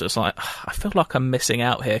moments where it's like, I feel like I'm missing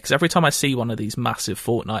out here, because every time I see one of these massive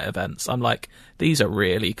Fortnite events, I'm like, these are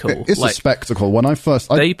really cool. It's like, a spectacle. When I first...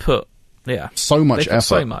 they put so much effort.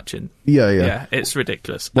 So much in. Yeah, it's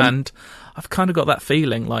ridiculous. And I've kind of got that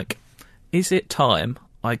feeling like, is it time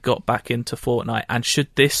I got back into Fortnite, and should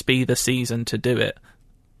this be the season to do it?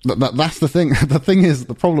 That's the thing.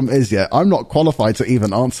 The problem is, I'm not qualified to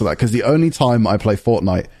even answer that, because the only time I play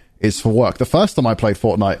Fortnite is for work. The first time I played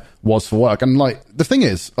Fortnite was for work. And like, the thing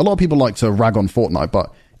is, a lot of people like to rag on Fortnite,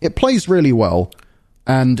 but it plays really well,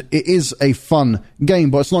 and it is a fun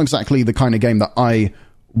game, but it's not exactly the kind of game that I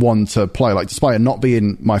want to play. Like, despite it not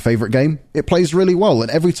being my favorite game, it plays really well.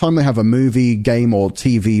 And every time they have a movie, game, or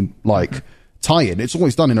TV, like, tie-in, it's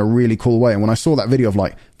always done in a really cool way. And when I saw that video of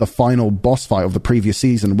like the final boss fight of the previous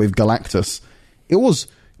season with Galactus, it was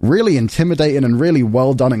really intimidating and really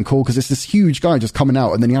well done and cool, because it's this huge guy just coming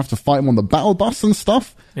out, and then you have to fight him on the battle bus and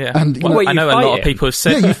stuff. And I know a lot of people have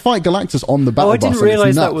said you fight Galactus on the battle bus. I didn't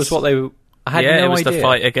realise that was what they... I had no it was idea. The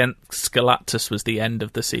fight against Galactus was the end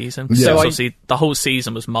of the season. So obviously the whole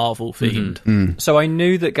season was Marvel themed. So I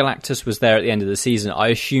knew that Galactus was there at the end of the season. I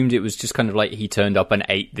assumed it was just kind of like he turned up and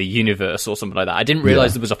ate the universe or something like that. I didn't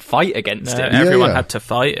realise there was a fight against him. Everyone had to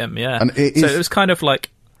fight him, And so it was kind of like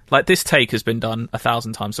this take has been done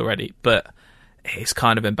 1,000 times already, but it's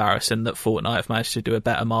kind of embarrassing that Fortnite have managed to do a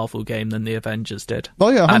better Marvel game than the Avengers did. Oh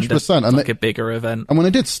yeah, 100%. And like a bigger event. And when they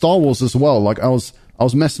did Star Wars as well, like I was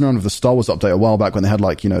messing around with the Star Wars update a while back when they had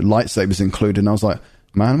like, lightsabers included, and I was like,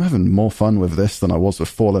 man, I'm having more fun with this than I was with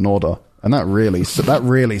Fallen Order. And that really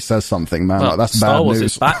says something, man. Well, like, that's Star bad Wars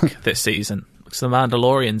news. is back this season. Because the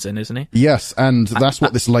Mandalorian's in, isn't he? Yes, and that's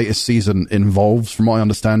what this latest season involves. From what I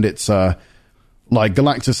understand, it's like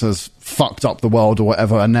Galactus has fucked up the world or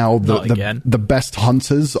whatever, and now the best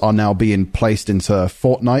hunters are now being placed into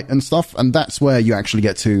Fortnite and stuff, and that's where you actually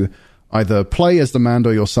get to either play as the Mando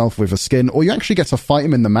yourself with a skin, or you actually get to fight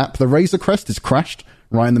him in the map. The Razor Crest is crashed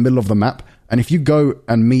right in the middle of the map, and if you go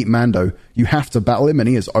and meet Mando, you have to battle him, and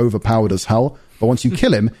he is overpowered as hell. But once you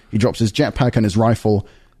kill him, he drops his jetpack and his rifle,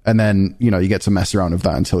 and then, you get to mess around with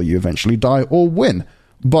that until you eventually die or win.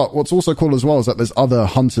 But what's also cool as well is that there's other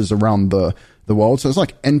hunters around the world. So it's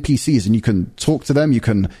like NPCs, and you can talk to them. You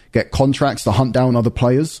can get contracts to hunt down other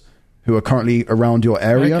players who are currently around your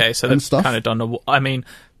area. Okay, so and stuff. Kind of done. I mean,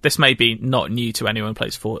 this may be not new to anyone who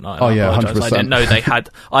plays Fortnite. Oh yeah, 100%.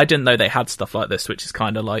 I didn't know they had stuff like this, which is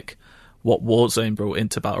kind of like what Warzone brought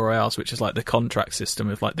into Battle Royales, which is like the contract system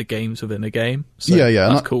of like the games within a game. So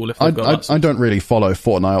that's cool if they've got that. I don't really follow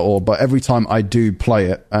Fortnite at all, but every time I do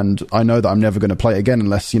play it, and I know that I'm never going to play it again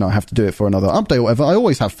unless, I have to do it for another update or whatever, I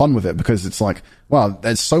always have fun with it, because it's like, wow,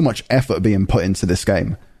 there's so much effort being put into this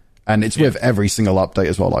game. And it's with every single update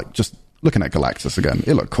as well. Like, just looking at Galactus again,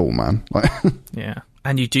 it looked cool, man. Yeah.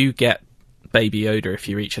 And you do get Baby Yoda if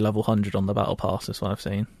you reach a level 100 on the battle pass, is what I've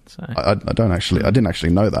seen. So I didn't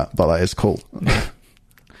actually know that, but that is cool.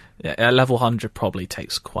 Yeah, level 100 probably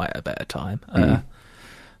takes quite a bit of time.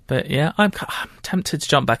 But yeah, I'm tempted to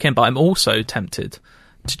jump back in, but I'm also tempted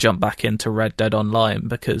to jump back into Red Dead Online,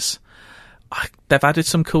 because they've added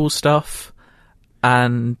some cool stuff,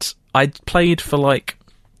 and I played for like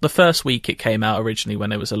the first week it came out originally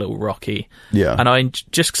when it was a little rocky. Yeah. And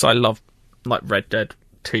just because I love like Red Dead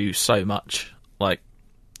 2 so much, like,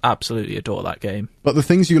 absolutely adore that game. But the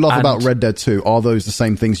things you love about Red Dead 2, are those the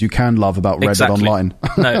same things you can love about Red Dead Online?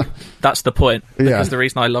 No, that's the point. Because the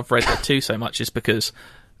reason I love Red Dead 2 so much is because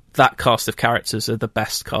that cast of characters are the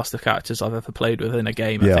best cast of characters I've ever played with in a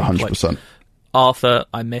game. Yeah, I think. 100%. Like, Arthur,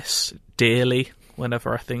 I miss dearly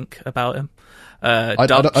whenever I think about him. I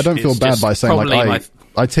don't feel bad by saying like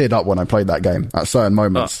I teared up when I played that game at certain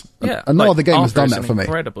moments. And no other game has done that for me.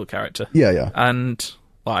 Incredible character. Yeah. And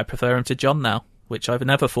I prefer him to John now, which I've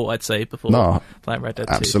never thought I'd say before playing Red Dead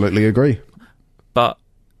 2. Absolutely agree.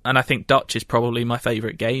 And I think Dutch is probably my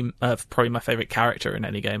favourite game, probably my favourite character in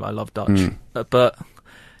any game. I love Dutch. But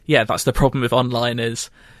yeah, that's the problem with online is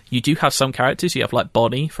you do have some characters. You have like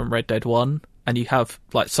Bonnie from Red Dead 1, and you have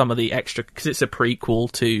like some of the extra, because it's a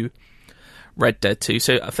prequel to Red Dead 2.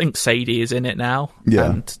 So I think Sadie is in it now,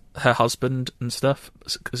 and her husband and stuff,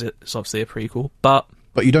 because it's obviously a prequel. But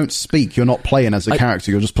you don't speak. You're not playing as a character.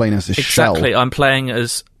 You're just playing as a shell. Exactly. I'm playing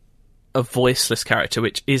as a voiceless character,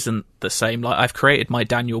 which isn't the same. Like, I've created my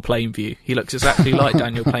Daniel Plainview. He looks exactly like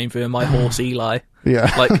Daniel Plainview, and my horse Eli.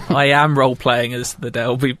 Yeah. Like, I am role playing as the There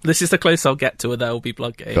Will Be. This is the closest I'll get to a There Will Be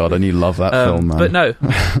Blood game. God, and you love that film, man. But no,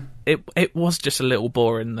 it was just a little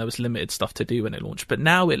boring. There was limited stuff to do when it launched. But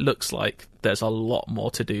now it looks like there's a lot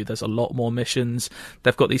more to do. There's a lot more missions.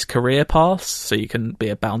 They've got these career paths, so you can be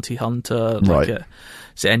a bounty hunter, like a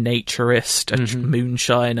naturist, a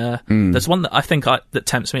moonshiner. There's one that I think that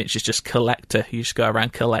tempts me. It's just collector. You just go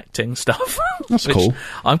around collecting stuff. That's cool.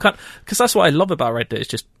 I'm because that's what I love about Red Dead. Is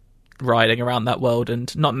just riding around that world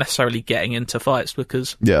and not necessarily getting into fights,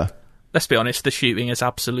 because let's be honest, the shooting is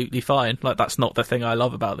absolutely fine. Like, that's not the thing I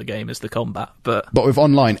love about the game, is the combat. But with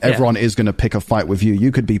online, everyone is going to pick a fight with you.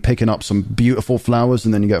 You could be picking up some beautiful flowers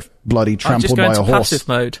and then you get bloody trampled by a horse. I'm just going to passive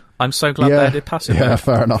mode. I'm so glad they added passive mode. Yeah,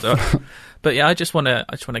 fair enough. But yeah, I just want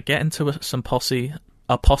to get into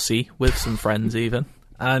a posse with some friends even,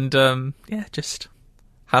 and just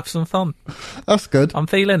have some fun. That's good. I'm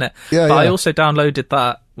feeling it. Yeah, but I also downloaded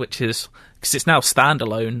that, which is because it's now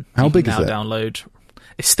standalone. How big is it? Download.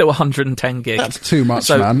 It's still 110 gig. That's too much,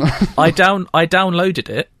 so man. I downloaded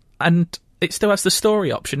it, and it still has the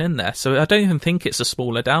story option in there. So I don't even think it's a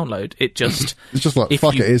smaller download. It just it's just like, if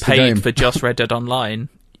fuck you it, it's the paid game. for just Red Dead Online,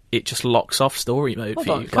 it just locks off story mode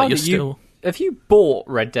for you. Like, you're still. Have you bought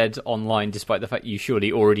Red Dead Online despite the fact you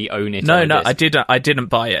surely already own it? No, I didn't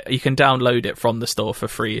buy it. You can download it from the store for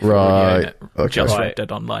free if you already own it, just Red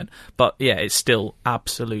Dead Online. But yeah, it's still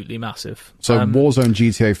absolutely massive. So Warzone,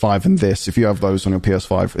 GTA 5 and this, if you have those on your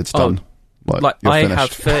PS5, it's done. Like I have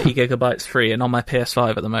 30 gigabytes free, and on my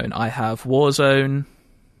PS5 at the moment I have Warzone,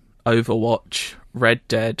 Overwatch, Red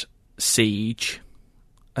Dead, Siege,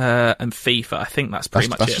 and FIFA. I think that's pretty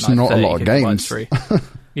much it. That's just not a lot of games. Free.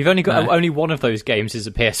 You've only got only one of those games is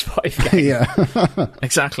a PS5 game. Yeah,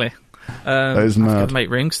 exactly. That is mad. Make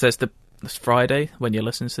rings. There's this Friday when you're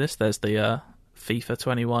listening to this. There's the FIFA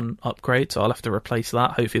 21 upgrade, so I'll have to replace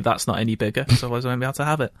that. Hopefully that's not any bigger, because otherwise I won't be able to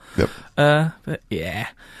have it. Yep. But yeah,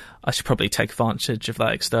 I should probably take advantage of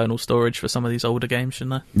that external storage for some of these older games,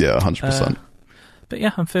 shouldn't I? Yeah, 100%. But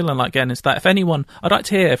yeah, I'm feeling like getting into that. If anyone, I'd like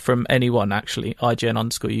to hear from anyone, actually,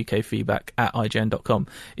 IGN_UK feedback at IGN.com.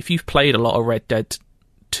 If you've played a lot of Red Dead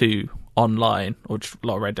 2 online, or just a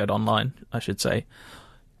lot of Red Dead Online, I should say.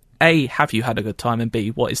 A, have you had a good time? And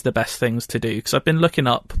B, what is the best things to do? Because I've been looking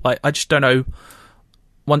up, like, I just don't know,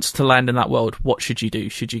 once to land in that world, what should you do?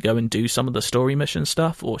 Should you go and do some of the story mission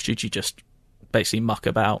stuff, or should you just basically muck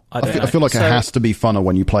about? I feel like it has to be funner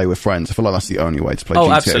when you play with friends. I feel like that's the only way to play GTA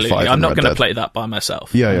 5. Absolutely. I'm not going to play that by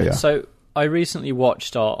myself. Yeah. So I recently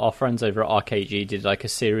watched our friends over at RKG did like a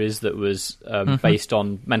series that was based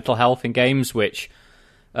on mental health in games, which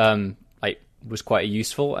was quite a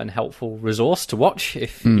useful and helpful resource to watch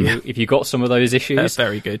if you got some of those issues. That's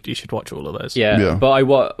very good. You should watch all of those. Yeah. But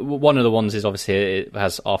one of the ones is obviously it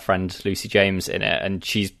has our friend Lucy James in it, and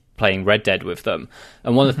she's playing Red Dead with them.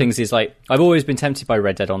 And one of the things is, like, I've always been tempted by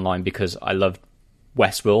Red Dead Online because I loved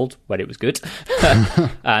Westworld when it was good,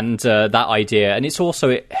 and that idea. And it's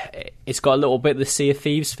also it's got a little bit of the Sea of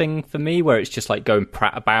Thieves thing for me, where it's just like going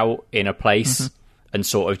prat about in a place and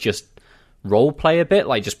sort of just role play a bit,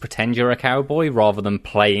 like just pretend you're a cowboy rather than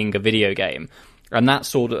playing a video game. And that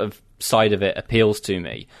sort of side of it appeals to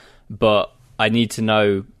me. But I need to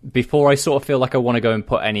know, before I sort of feel like I want to go and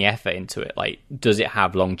put any effort into it, like, does it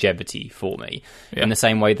have longevity for me? In the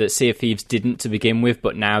same way that Sea of Thieves didn't to begin with,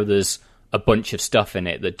 but now there's a bunch of stuff in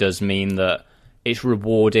it that does mean that it's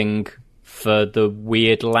rewarding for the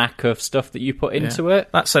weird lack of stuff that you put into it.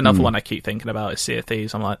 That's another one I keep thinking about, is Sea of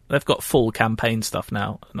Thieves. I'm like, they've got full campaign stuff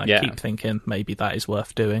now, and I keep thinking maybe that is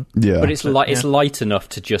worth doing. Yeah. But it's light enough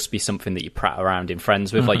to just be something that you prat around in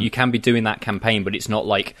friends with. Like, you can be doing that campaign, but it's not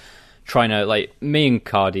like trying to, like, me and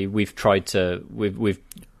Cardi, we've put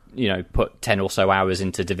 10 or so hours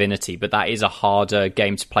into Divinity, but that is a harder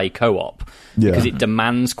game to play co-op because it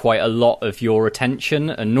demands quite a lot of your attention.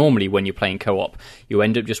 And normally when you're playing co-op, you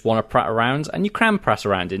end up just want to prat around, and you can prat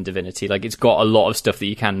around in Divinity. Like, it's got a lot of stuff that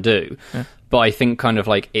you can do. Yeah. But I think kind of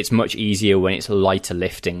like it's much easier when it's lighter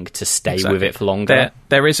lifting to stay with it for longer.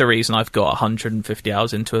 There is a reason I've got 150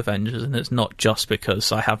 hours into Avengers, and it's not just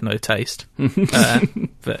because I have no taste.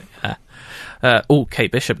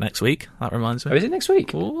 Kate Bishop next week. That reminds me. Oh, is it next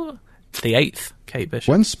week? Ooh, the 8th, Kate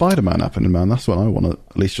Bishop. When's Spider-Man happening, man? That's when I want to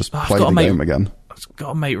at least just play the game again. I've got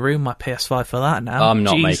to make room my PS5 for that now. I'm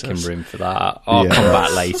not making room for that. I'll come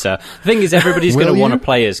back later. The thing is, everybody's going to want to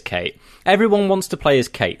play as Kate. Everyone wants to play as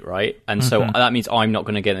Kate, right? And so that means I'm not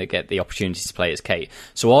going to get the opportunity to play as Kate.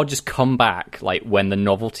 So I'll just come back like when the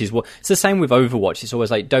novelties were. It's the same with Overwatch. It's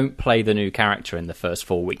always like, don't play the new character in the first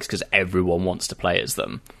 4 weeks because everyone wants to play as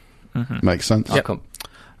them. Makes sense.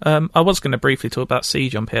 I was going to briefly talk about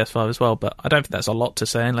Siege on PS5 as well, but I don't think there's a lot to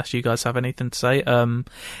say unless you guys have anything to say.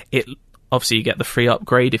 Obviously, you get the free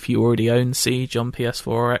upgrade if you already own Siege on PS4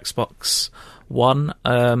 or Xbox One.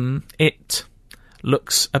 It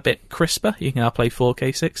looks a bit crisper. You can now play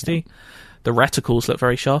 4K 60. The reticles look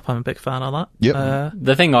very sharp. I'm a big fan of that. Yep.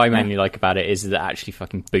 The thing I mainly like about it is that it actually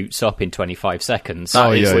fucking boots up in 25 seconds.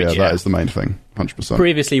 That is the main thing. 100%.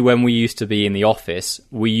 Previously, when we used to be in the office,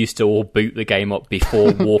 we used to all boot the game up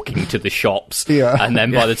before walking to the shops. And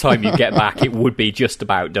then by the time you get back, it would be just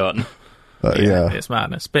about done. It's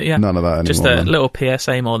madness. But yeah, none of that anymore. Just a little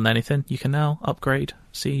PSA more than anything. You can now upgrade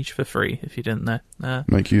Siege for free if you didn't know.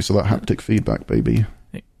 Make use of that haptic feedback, baby.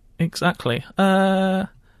 Exactly.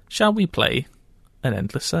 Shall we play an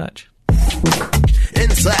endless search?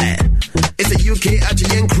 Inside, it's a UK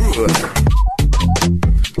IGN crew.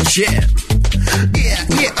 Yeah,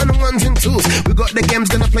 on the ones and twos. We got the games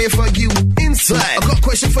gonna play for you. Inside, I got a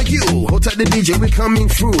question for you. Hold tight the DJ, we coming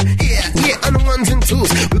through. Yeah, on the ones and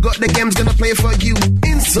twos. We got the games gonna play for you.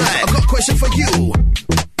 Inside, I got a question for you.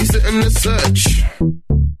 Is it in the search?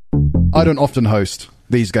 I don't often host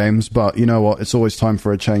these games, but you know what? It's always time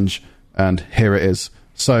for a change, and here it is.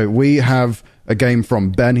 So we have a game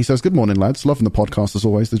from Ben. He says, "Good morning, lads. Loving the podcast as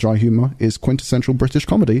always. The dry humour is quintessential British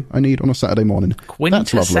comedy I need on a Saturday morning."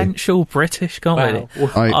 Quintessential British comedy.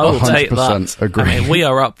 Wow. I will 100% take that. agree. I mean, we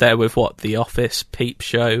are up there with what? The Office, Peep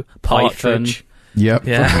Show, Partridge. Yep.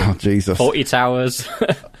 Yeah. Oh, Jesus. 40 Towers.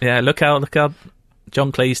 Yeah, look how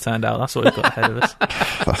John Cleese turned out. That's what we've got ahead of us.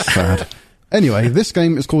 That's sad. Anyway, this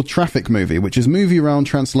game is called Traffic Movie, which is movie round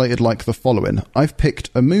translated like the following. I've picked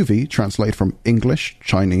a movie translated from English,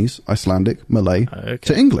 Chinese, Icelandic, Malay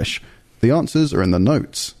to English. The answers are in the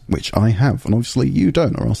notes, which I have, and obviously you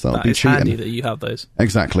don't, or else that'll be cheating. Handy that you have those.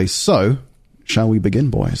 Exactly. So, shall we begin,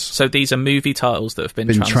 boys? So these are movie titles that have been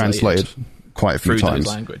translated quite a few through times.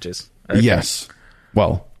 those languages. Okay. Yes.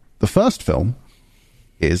 Well, the first film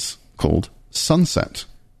is called Sunset.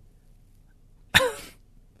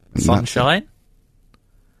 Sunshine?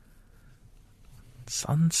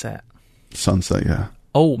 Sunset, yeah.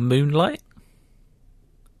 Oh, Moonlight?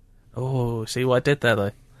 Oh, see what I did there,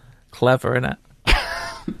 though? Clever, innit?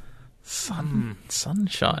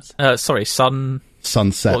 Sunshine.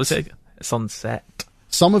 Sunset. What was it? Sunset.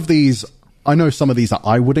 Some of these, I know some of these that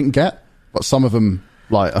I wouldn't get, but some of them,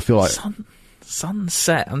 like, I feel like...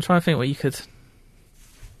 Sunset. I'm trying to think what you could...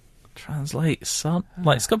 translate sun,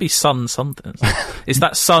 like it's got to be sun something. Is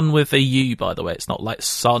that sun with a U, by the way? It's not like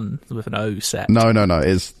sun with an O set. No.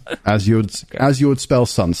 It's as you would spell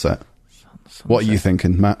sunset. Sunset. What are you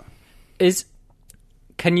thinking, Matt?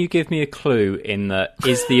 Can you give me a clue in that?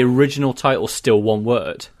 Is the original title still one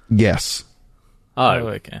word? Yes. Oh,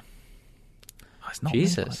 okay. Oh, it's not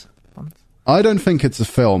Jesus. I don't think it's a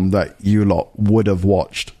film that you lot would have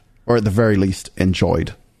watched, or at the very least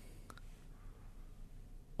enjoyed.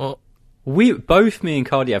 Both me and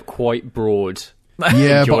Cardi have quite broad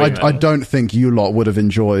Yeah, enjoyment. but I don't think you lot would have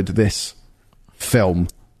enjoyed this film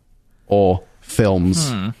or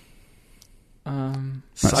films.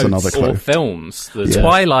 That's another clue. Or films.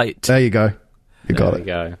 Twilight. There you go. You got it.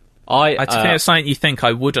 There we go. I think it's something you think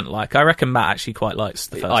I wouldn't like. I reckon Matt actually quite likes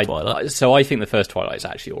the first Twilight. So I think the first Twilight is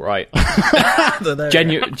actually all right.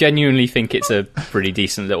 Genuinely think it's a pretty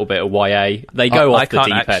decent little bit of YA. They go off the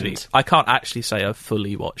deep end. I can't actually say I've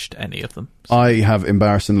fully watched any of them. So. I have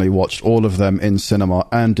embarrassingly watched all of them in cinema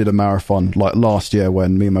and did a marathon like last year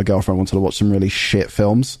when me and my girlfriend wanted to watch some really shit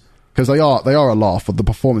films. Because they are a laugh, but the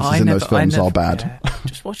performances in those films are bad.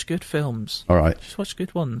 Just watch good films. All right. Just watch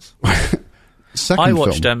good ones. I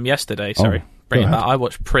watched yesterday. Sorry, bring it back. I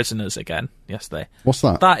watched Prisoners again yesterday. What's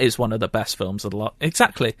that? That is one of the best films of the last.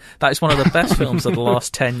 Exactly, that is one of the best films of the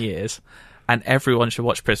last 10 years, and everyone should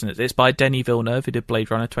watch Prisoners. It's by Denis Villeneuve, who did Blade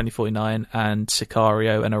Runner 2049 and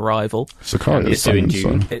Sicario and Arrival.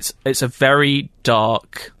 It's a very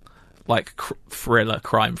dark, like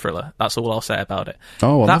crime thriller. That's all I'll say about it.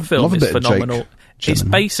 That film is phenomenal. It's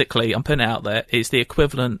basically, I'm putting it out there, it's the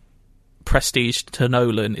equivalent. Prestige to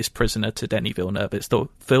Nolan is Prisoner to Denis Villeneuve. It's the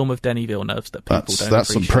film of Denis Villeneuve's that people don't appreciate.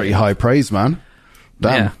 That's some pretty high praise, man.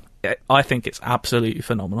 Damn. Yeah. I think it's absolutely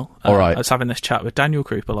phenomenal. All right. I was having this chat with Daniel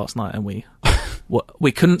Krupa last night, and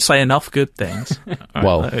we couldn't say enough good things. Right,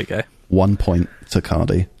 well, there we go. 1 point to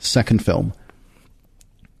Cardi. Second film.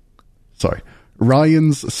 Sorry.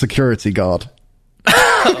 Ryan's security guard.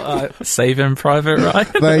 Saving Private Ryan.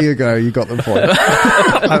 There you go. You got the point.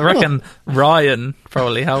 I reckon Ryan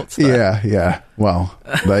probably helped there. Yeah. Well,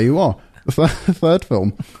 there you are. The third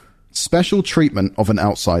film. Special treatment of an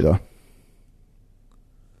outsider.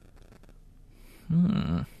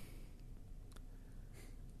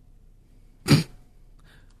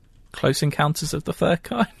 Close Encounters of the Third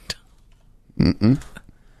Kind.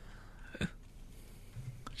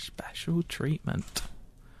 Special treatment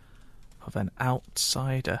of an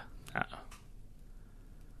outsider.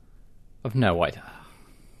 I've no idea.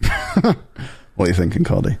 What are you thinking,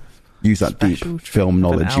 Cardi? Use that Special deep film treatment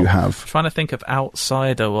of knowledge an you have. Trying to think of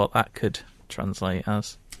outsider, what that could translate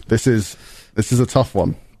as. This is a tough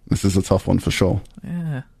one. This is a tough one for sure.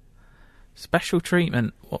 Yeah. Special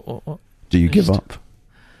treatment. What? Do you give up?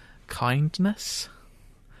 Kindness?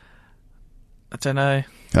 I don't know.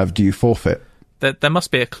 Do you forfeit? There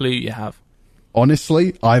must be a clue you have.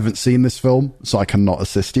 Honestly, I haven't seen this film, so I cannot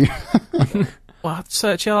assist you. Well,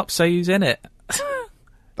 search it up, say who's in it.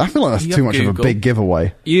 I feel like that's You too have much of a Google. big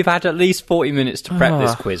giveaway. You've had at least 40 minutes to prep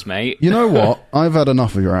this quiz, mate. You know what? I've had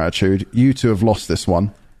enough of your attitude. You two have lost this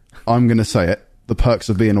one. I'm going to say it. The Perks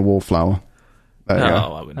of Being a Wallflower. There you go.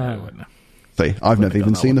 I wouldn't know. See, I've never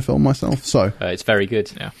even seen the film myself, so... It's very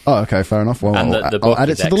good. Yeah. Oh, okay, fair enough. Well, And the I'll book add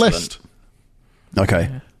it is to the excellent. list. Okay.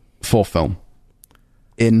 Yeah. Fourth film.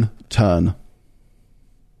 In Turn.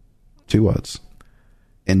 2 words.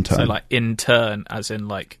 In Turn. So, like, intern, as in,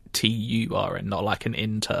 like, TURN, not like an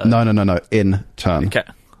intern. No. In Turn. Okay.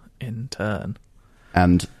 Intern.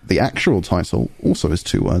 And the actual title also is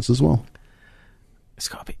 2 words as well. It's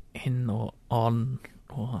got to be in or on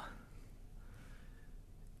or...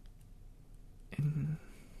 In...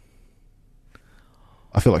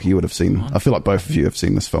 I feel like you would have seen... I feel like both of you have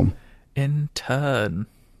seen this film. Intern.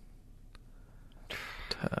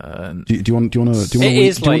 Turn. Do you want It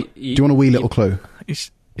is like... do you want a wee little clue? You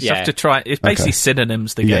just have to try... It's basically Okay.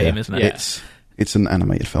 synonyms, the game, isn't it? Yeah. It's an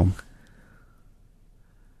animated film.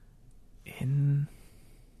 In...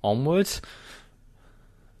 Onwards?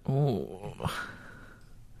 Oh...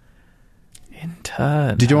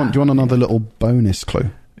 Intern. Do you want another little bonus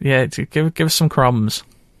clue? Yeah, give us some crumbs.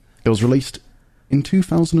 It was released in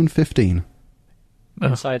 2015.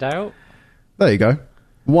 Inside Out? There you go.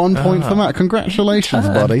 1 point for Matt. Congratulations,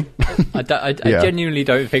 buddy. I Yeah. genuinely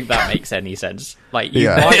don't think that makes any sense. Like, you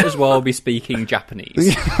Yeah. might as well be speaking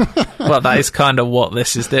Japanese. Well, that is kind of what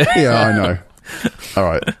this is doing. Yeah, I know. All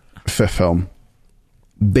right. Fifth film.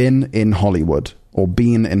 Been in Hollywood or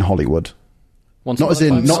Been in Hollywood. Once Not as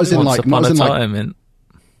in Once like upon not as a in like. time in...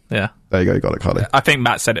 Yeah. There you go. You got it, Carly. I think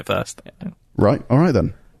Matt said it first. Right. All right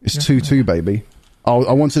then. It's 2-2, baby. I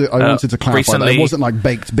wanted to clarify that recently- it wasn't like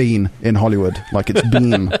baked bean in Hollywood. Like it's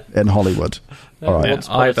bean in Hollywood. All right. Once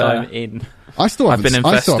upon a time in. I still I've been haven't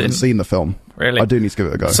invested. seen the film. Really? I do need to give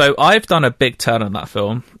it a go. So I've done a big turn on that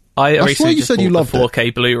film. I swear recently you just said you bought loved the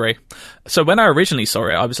 4K Blu-ray. So when I originally saw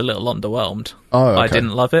it, I was a little underwhelmed. Oh, okay. I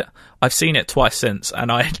didn't love it. I've seen it twice since,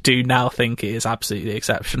 and I do now think it is absolutely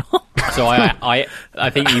exceptional. So I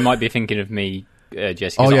think you might be thinking of me,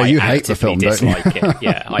 Jesse. Oh, yeah, I you hate the actively film, don't you? dislike it.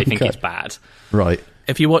 Yeah, I think Okay. it's bad. Right.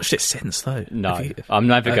 Have you watched it since, though? No, Have you- I'm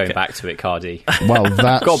never going Okay. back to it, Cardi. Well,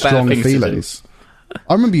 that's Got better strong things to do. feelings.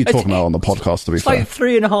 I remember you talking about it on the podcast, to be It's fair. like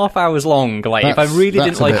 3.5 hours long. Like, if I That's- really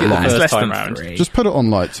that's didn't a like bit it the long. It's first less time than round, 3. Just put it on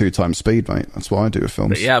like 2 times speed, mate. That's what I do with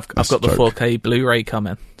films. But yeah, I've That's got the a joke. 4K Blu-ray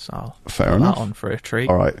coming, so I'll Fair put enough. that on for a treat.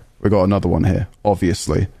 All right, we got another one here.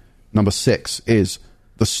 Obviously, number 6 is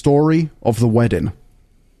The Story of the Wedding.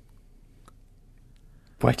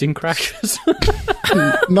 Wedding Crashers.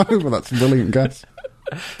 No, but that's a brilliant guess.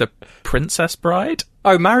 The Princess Bride?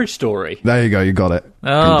 Oh, Marriage Story. There you go. You got it.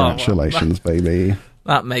 Oh, Congratulations, baby.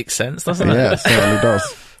 That makes sense, doesn't it? Yeah, it certainly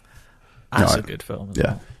does. That's a Right. good film. as Yeah,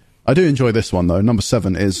 well. I do enjoy this one though. Number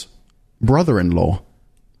 7 is Brother-in-Law.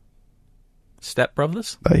 Step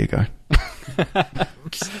Brothers? There you go.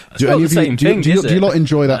 Do not the same thing, is do you it? lot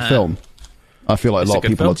enjoy that film? I feel like It's a a lot of good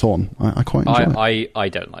people film. are torn. I quite enjoy it. I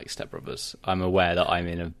don't like Step Brothers. I'm aware that I'm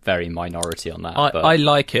in a very minority on that. but I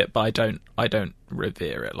like it, but I don't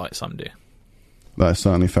revere it like some do. That is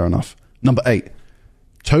certainly fair enough. Number 8.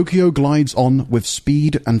 Tokyo glides on with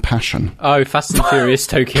speed and passion. Oh, Fast and Furious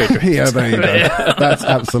Tokyo Drift. Yeah, there you go. That's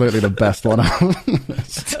absolutely the best one.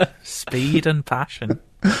 Speed and passion.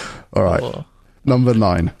 All right. Oh. Number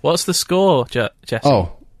 9. What's the score, Jesse?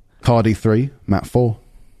 Oh, Cardi 3, Matt 4.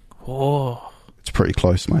 Oh. It's pretty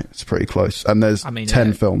close, mate. It's pretty close. And there's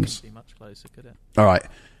 10 films. Couldn't be much closer, could it? All right.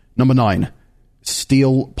 Number 9.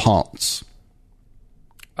 Steel Parts.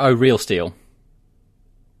 Oh, Real Steel.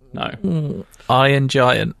 No. Iron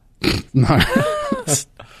Giant. No.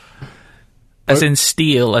 As in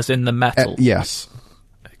steel, as in the metal. Yes.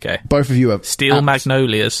 Okay. Both of you have... Steel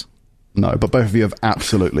Magnolias. No, but both of you have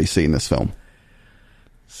absolutely seen this film.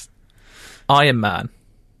 Iron Man.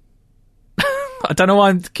 I don't know why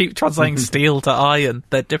I keep translating steel to iron.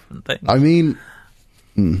 They're different things. I mean...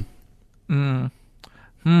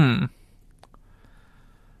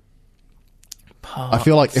 I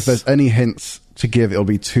feel like if there's any hints to give, it'll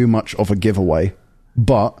be too much of a giveaway.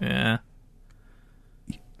 But... Yeah.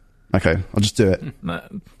 Okay, I'll just do it. No.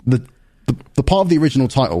 The part of the original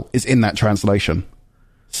title is in that translation.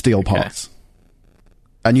 Steel Parts. Okay.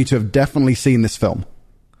 And you two have definitely seen this film.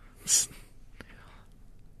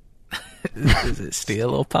 Is it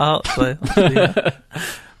steel or parts?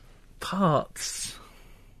 Parts.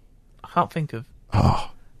 I can't think of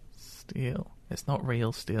steel. It's not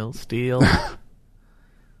real steel. Steel.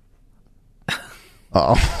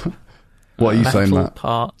 Oh. What are you saying, Matt?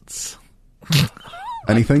 Parts.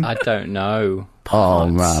 Anything? I don't know. Parts.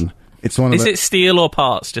 Oh, man. It's one of Is it steel or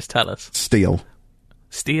parts? Just tell us. Steel.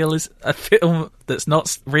 Steel is a film that's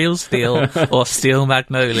not real steel or Steel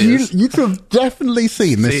Magnolias. You two have definitely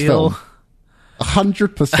seen this film.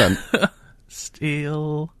 100%.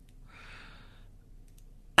 Steel.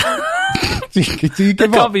 do you give there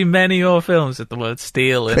up? Can't be many more films with the word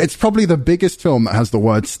steel in it. It's probably the biggest film that has the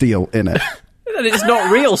word steel in it. And it's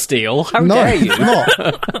not real steel. How no, dare you? It's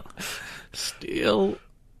not. Steel.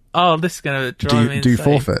 Oh, this is going to drive me insane. Do you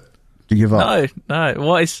forfeit? Do you give up? No.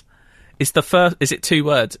 What is... Is the first... Is it 2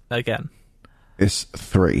 words again? It's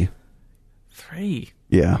 3. 3?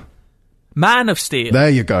 Yeah. Man of Steel. There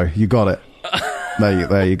you go. You got it.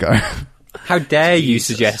 There you go. How dare you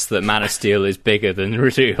suggest that Man of Steel is bigger than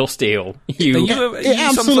Real Steel? It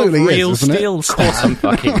absolutely real is, isn't steel it? Of course I'm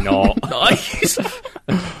fucking not. Nice.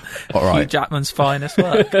 All right. Hugh Jackman's finest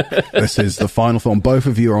work. This is the final film. Both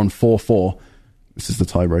of you are on 4-4. This is the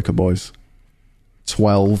tiebreaker, boys.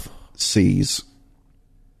 12 C's.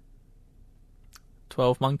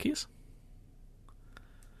 12 Monkeys?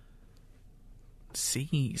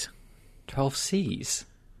 C's. 12 C's?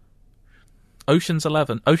 Ocean's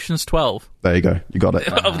 11. Ocean's 12. There you go. You got it.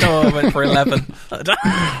 Oh, no, I went for 11.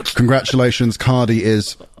 Congratulations. Cardi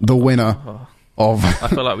is the winner of... I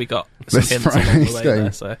feel like we got some hints along the way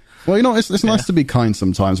there. So. Well, you know, it's nice to be kind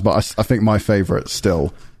sometimes, but I think my favourite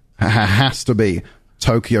still has to be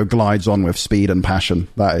Tokyo glides on with speed and passion.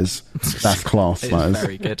 That's class. It is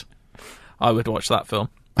very good. I would watch that film.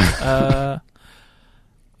 Yeah,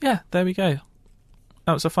 there we go.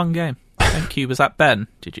 That was a fun game. Thank you. Was that Ben,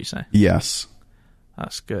 did you say? Yes.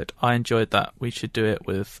 That's good. I enjoyed that. We should do it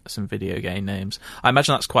with some video game names. I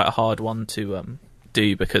imagine that's quite a hard one to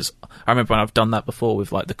do, because I remember when I've done that before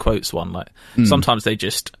with like the quotes one, like sometimes they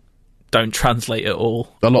just don't translate at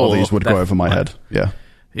all. A lot of these would go over my head. Yeah.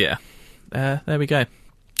 Yeah. There we go.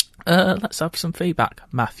 Let's have some feedback.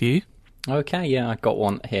 Matthew. Okay, yeah, I got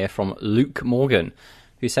one here from Luke Morgan,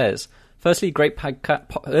 who says, firstly, great pad thai.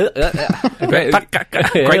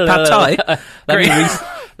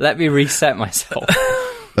 Let me reset myself.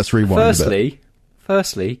 Let's rewind a bit.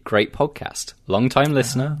 Firstly, great podcast. Long-time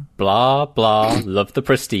listener, blah, blah, love the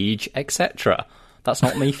prestige, etc. That's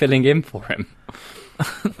not me filling in for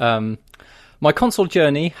him. My console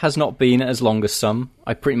journey has not been as long as some.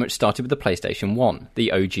 I pretty much started with the PlayStation 1,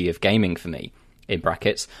 the OG of gaming for me. In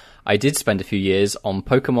brackets, I did spend a few years on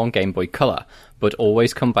Pokemon Game Boy Color, but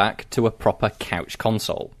always come back to a proper couch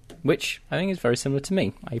console, which I think is very similar to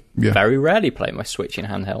me. I very rarely play my Switch in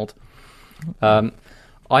handheld.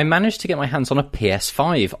 I managed to get my hands on a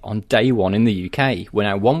PS5 on day one in the UK. We're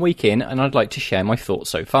now 1 week in, and I'd like to share my thoughts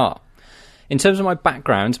so far. In terms of my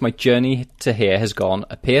background, my journey to here has gone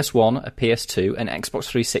a PS1, a PS2, an Xbox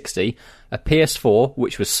 360, a PS4,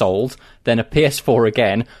 which was sold, then a PS4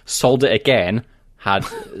 again, sold it again, had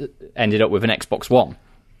ended up with an Xbox One.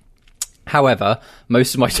 However,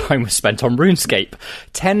 most of my time was spent on RuneScape.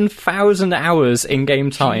 10,000 hours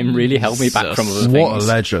in-game time really held me back from other things. What a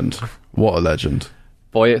legend. What a legend.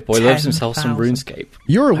 Boy loves himself some RuneScape.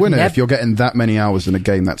 You're a winner if you're getting that many hours in a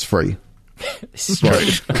game that's free. This is true.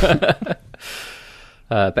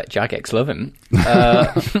 Bet Jagex love him.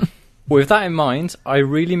 With that in mind, I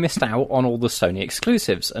really missed out on all the Sony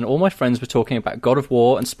exclusives, and all my friends were talking about God of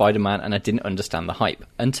War and Spider-Man, and I didn't understand the hype.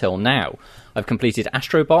 Until now. I've completed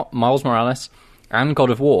Astro Bot, Miles Morales, and God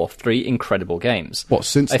of War, 3 incredible games. What,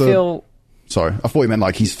 since Sorry, I thought you meant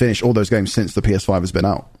like he's finished all those games since the PS5 has been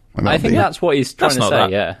out. I think that's what he's trying to say,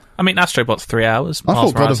 yeah. I mean, Astrobot's 3 hours. I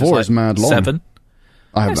thought God of War is mad long. 7.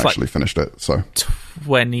 I haven't actually finished it, so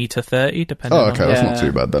 20 to 30, depending on... Oh, okay, that's not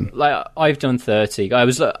too bad then. Like, I've done 30. I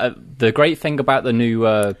was the great thing about the new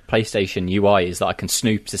PlayStation UI is that I can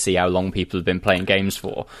snoop to see how long people have been playing games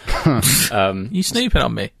for. You snooping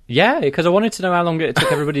on me? Yeah, because I wanted to know how long it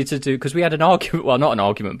took everybody to do... Because we had an argument... Well, not an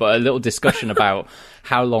argument, but a little discussion about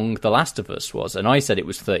how long The Last of Us was, and I said it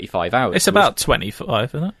was 35 hours. It's about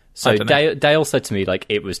 25, isn't it? So Dale said to me, like,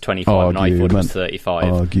 it was 25, and I thought it was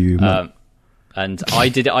 35. Argument. And I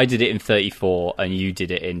did it in 34, and you did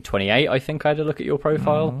it in 28. I think I had a look at your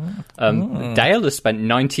profile. Dale has spent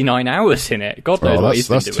 99 hours in it. God knows what he's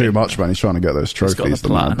been doing. That's too much, man. He's trying to get those trophies, the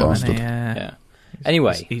mad bastard. Yeah.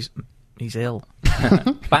 Anyway, he's ill.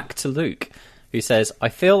 Back to Luke, who says, "I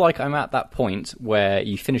feel like I'm at that point where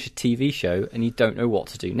you finish a TV show and you don't know what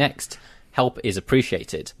to do next. Help is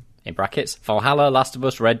appreciated. In brackets, Valhalla, Last of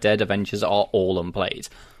Us, Red Dead, Avengers are all unplayed.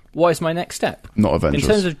 What is my next step? Not Avengers. In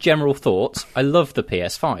terms of general thoughts, I love the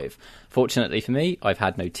PS5. Fortunately for me, I've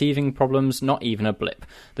had no teething problems, not even a blip.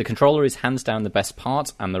 The controller is hands down the best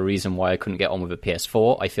part, and the reason why I couldn't get on with a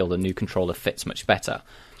PS4, I feel the new controller fits much better.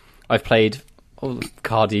 I've played... Oh,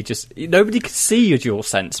 Cardi, nobody can see your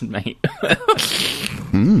DualSense, mate.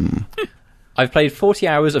 I've played 40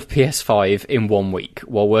 hours of PS5 in 1 week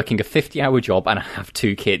while working a 50-hour job, and I have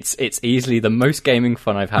 2 kids. It's easily the most gaming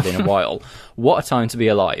fun I've had in a while. What a time to be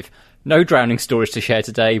alive. No drowning stories to share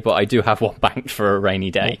today, but I do have one banked for a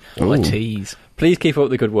rainy day. What a tease. Please keep up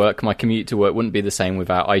the good work. My commute to work wouldn't be the same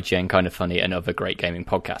without IGN Kind of Funny and other great gaming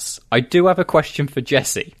podcasts. I do have a question for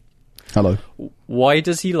Jesse. Hello. Why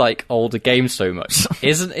does he like older games so much?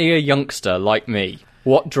 Isn't he a youngster like me?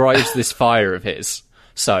 What drives this fire of his?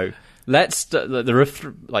 So... there are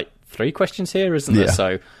 3 questions here, isn't there?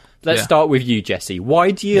 So let's start with you, Jesse. Why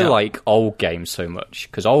do you like old games so much?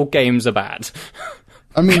 Because old games are bad.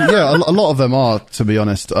 I mean, yeah, a lot of them are, to be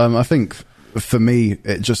honest. I think for me,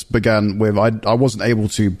 it just began with I wasn't able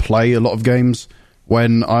to play a lot of games.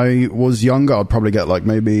 When I was younger, I'd probably get like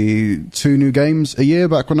maybe 2 new games a year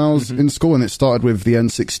back when I was in school, and it started with the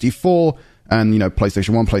N64 and,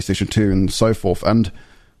 PlayStation 1, PlayStation 2 and so forth. And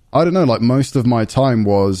I don't know, like most of my time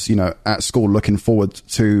was, at school looking forward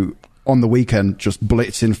to, on the weekend, just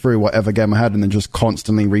blitzing through whatever game I had and then just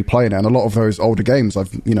constantly replaying it. And a lot of those older games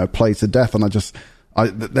I've, played to death, and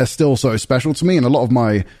they're still so special to me. And a lot of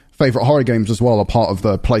my favourite horror games as well are part of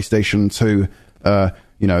the PlayStation 2, that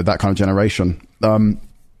kind of generation.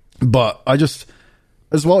 But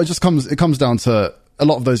it comes down to a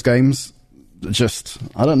lot of those games.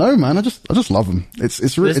 I don't know, man. I just love them.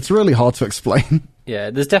 It's really hard to explain.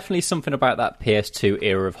 Yeah, there's definitely something about that PS2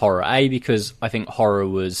 era of horror. Because I think horror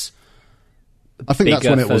was that's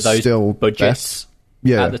when it was still budgets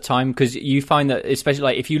at the time. Because you find that, especially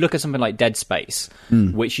like if you look at something like Dead Space,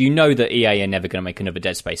 which that EA are never going to make another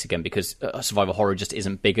Dead Space again because survival horror just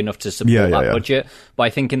isn't big enough to support that budget. But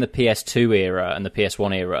I think in the PS2 era and the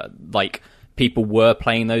PS1 era, like, people were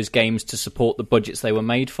playing those games to support the budgets they were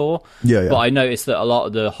made for. But I noticed that a lot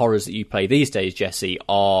of the horrors that you play these days, Jesse,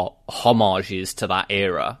 are homages to that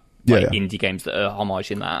era. Indie games that are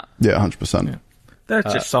homaging that. Yeah, 100%. Yeah. There are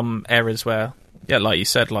just some eras where, like you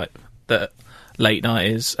said, like the late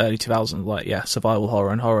 90s, early 2000s, survival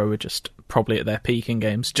horror and horror were just probably at their peak in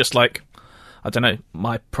games. Just like, I don't know,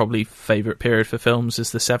 my probably favourite period for films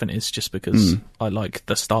is the 70s, just because I like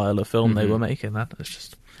the style of film they were making. That it's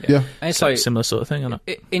just... Yeah. And it's like, similar sort of thing, isn't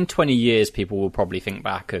it? In 20 years, people will probably think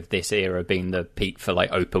back of this era being the peak for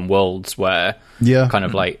like open worlds, where kind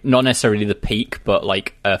of like, not necessarily the peak, but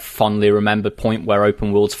like a fondly remembered point where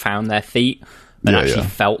open worlds found their feet and actually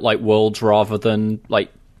felt like worlds rather than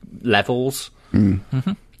like levels.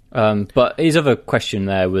 But his other question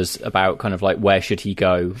there was about kind of like, where should he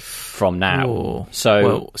go from now? Ooh.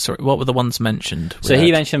 So, sorry, what were the ones mentioned? So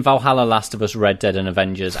he mentioned Valhalla, Last of Us, Red Dead, and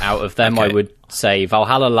Avengers. Out of them, I would say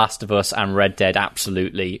Valhalla, Last of Us, and Red Dead,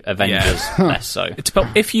 absolutely. Avengers, less so.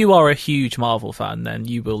 If you are a huge Marvel fan, then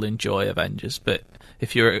you will enjoy Avengers. But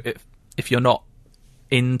if you're not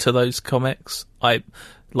into those comics, like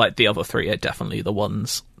the other 3 are definitely the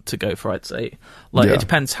ones to go for, I'd say. It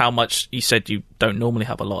depends how much. You said you don't normally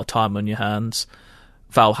have a lot of time on your hands.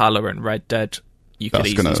 Valhalla and Red Dead, you could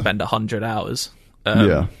easily spend 100 hours.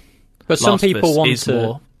 But some people want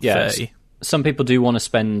to... some people do want to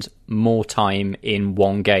spend more time in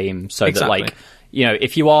one game, so that, like, you know,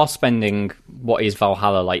 if you are spending what is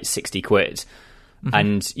Valhalla like 60 quid,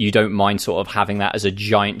 and you don't mind sort of having that as a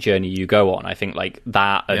giant journey you go on, I think like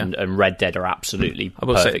that and Red Dead are absolutely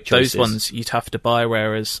perfect choices. Those ones you'd have to buy,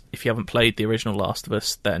 whereas if you haven't played the original Last of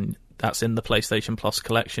Us, then that's in the PlayStation Plus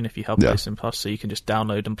collection if you have Yeah. PlayStation Plus, so you can just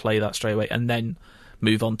download and play that straight away, and then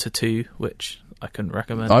move on to 2, which I couldn't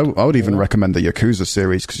recommend. I would even recommend the Yakuza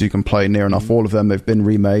series, because you can play near enough all of them. They've been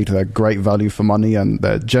remade. They're great value for money, and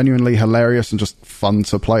they're genuinely hilarious and just fun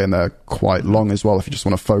to play, and they're quite long as well if you just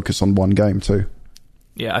want to focus on one game too.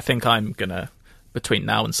 Yeah, I think I'm gonna, between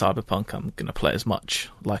now and Cyberpunk, I'm gonna play as much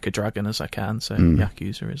Like a Dragon as I can. So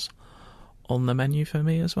Yakuza is on the menu for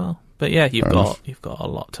me as well. But yeah, you've got a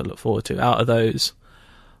lot to look forward to. Out of those,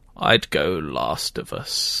 I'd go Last of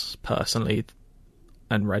Us personally,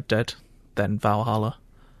 and Red Dead, then Valhalla.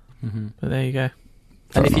 But there you go.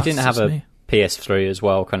 And if you didn't have a PS3 as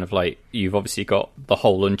well, kind of like, you've obviously got the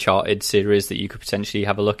whole Uncharted series that you could potentially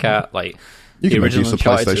have a look at. Like, You the can make original use of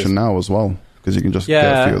Uncharted PlayStation Now as well, because you can just get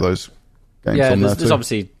a few of those games on there there's too.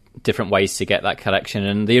 obviously different ways to get that collection,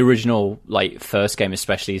 and the original, like, first game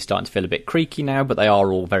especially is starting to feel a bit creaky now, but they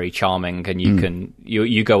are all very charming, and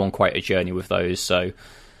you go on quite a journey with those, so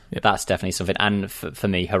that's definitely something. And for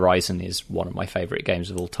me, Horizon is one of my favourite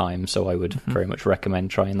games of all time, so I would very much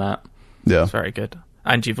recommend trying that. Yeah, It's very good.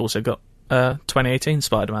 And you've also got 2018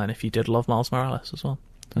 Spider-Man if you did love Miles Morales as well.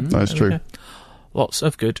 that's true. Lots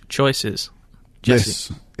of good choices. Jesse.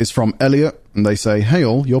 This is from Elliot, and they say, "Hey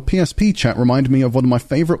all, your PSP chat reminded me of one of my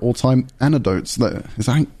favourite all-time anecdotes."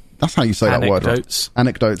 That's how you say that word, right? Anecdotes.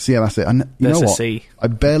 Anecdotes, yeah, that's it. And you There's know a what? C. I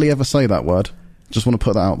barely ever say that word. Just want to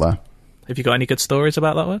put that out there. Have you got any good stories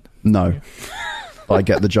about that word? No. But I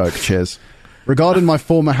get the joke. Cheers. Regarding my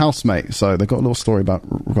former housemate. So they've got a little story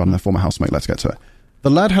regarding their former housemate. Let's get to it. The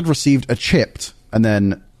lad had received a chipped, and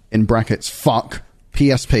then, in brackets, fuck,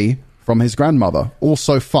 PSP from his grandmother.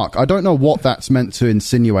 Also fuck. I don't know what that's meant to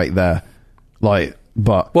insinuate there. Like,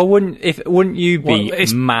 but... Well, wouldn't you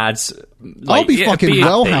be mad? I'll be fucking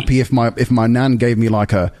happy. happy if my nan gave me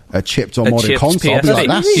like a chipped or modded chipped console. I'll be like, PSP.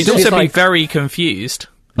 that's You'd sick. also be like- very confused.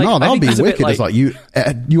 No, I that'll think be that's a bit wicked. It's like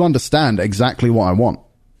you understand exactly what I want.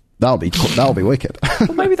 That'll be wicked.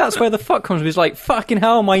 Well, maybe that's where the fuck comes from. It's like, fucking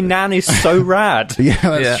hell, my nan is so rad. Yeah,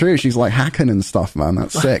 that's true. She's like hacking and stuff, man.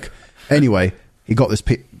 That's sick. Anyway,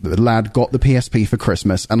 the lad got the PSP for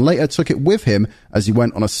Christmas and later took it with him as he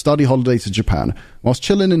went on a study holiday to Japan. Whilst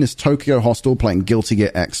chilling in his Tokyo hostel playing Guilty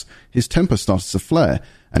Gear X, his temper started to flare,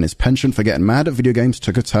 and his penchant for getting mad at video games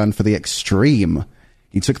took a turn for the extreme.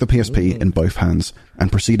 He took the PSP in both hands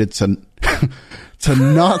and proceeded to nut /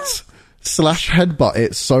 headbutt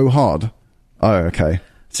it so hard. Oh, okay.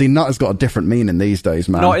 See, nut has got a different meaning these days,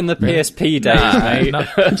 man. Not in the PSP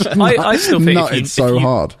days, mate. I still think nutted so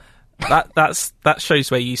hard. That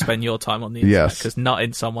shows where you spend your time on the internet. Yes. Because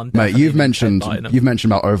nutting someone. Mate, definitely you've mentioned headbutting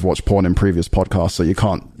them. about Overwatch porn in previous podcasts, so you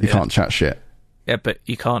can't chat shit. Yeah, but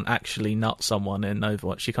you can't actually nut someone in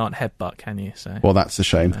Overwatch. You can't headbutt, can you? So. Well, that's a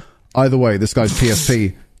shame. Either way, this guy's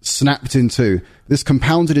PSP snapped in two. This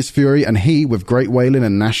compounded his fury, and he, with great wailing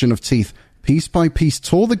and gnashing of teeth, piece by piece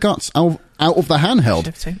tore the guts out of the handheld.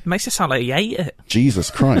 It makes it sound like he ate it. Jesus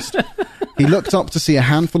Christ. He looked up to see a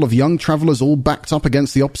handful of young travellers all backed up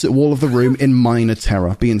against the opposite wall of the room in minor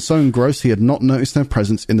terror. Being so engrossed, he had not noticed their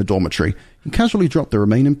presence in the dormitory. He casually dropped the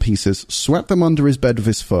remaining pieces, swept them under his bed with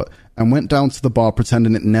his foot, and went down to the bar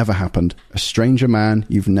pretending it never happened. A stranger man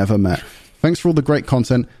you've never met. Thanks for all the great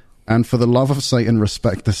content, and for the love of Satan,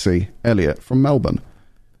 respect the sea. Elliot from Melbourne.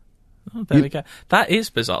 Oh, there we go. That is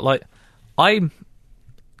bizarre. Like, I'm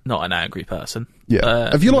not an angry person.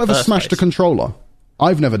 Yeah. Have you not ever smashed a controller?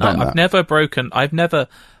 I've never done that. I've never broken. I've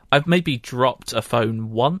maybe dropped a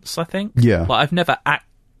phone once, I think. Yeah. Like,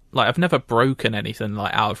 I've never broken anything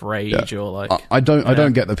like out of rage or like. I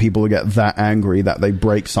don't get the people who get that angry that they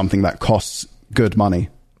break something that costs good money.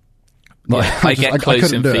 Like, I get close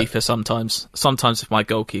in couldn't do it. FIFA sometimes. Sometimes if my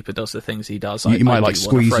goalkeeper does the things he does, You might, I like, do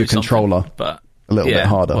squeeze wanna your throw controller something, but a little bit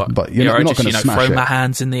harder, but you're not going to smash throw it. my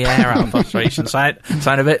hands in the air out of frustration. sound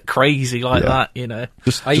a bit crazy like that, you know.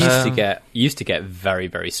 I used to get very,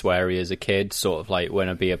 very sweary as a kid, sort of like when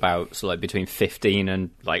I'd be about between 15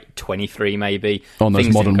 and like 23 maybe. On those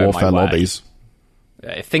Things Modern didn't go Warfare my way. lobbies.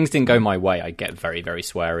 If things didn't go my way, I'd get very, very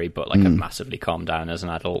sweary, but I'd massively calm down as an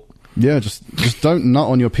adult. Yeah, just don't nut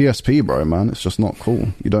on your PSP, bro, man. It's just not cool.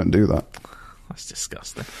 You don't do that. That's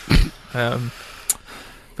disgusting.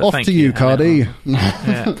 Off to you, Cardi.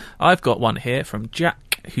 Yeah. I've got one here from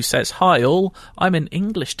Jack, who says, "Hi all, I'm an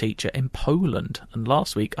English teacher in Poland, and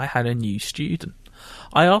last week I had a new student.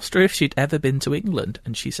 I asked her if she'd ever been to England,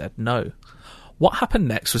 and she said no. What happened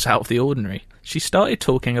next was out of the ordinary. She started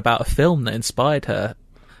talking about a film that inspired her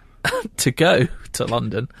to go to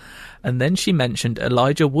London, and then she mentioned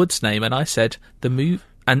Elijah Wood's name, and I said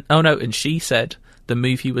and she said the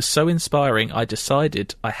movie was so inspiring I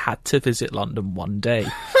decided I had to visit London one day.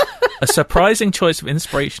 A surprising choice of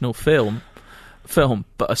inspirational film,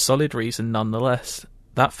 but a solid reason nonetheless.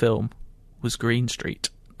 That film was Green Street.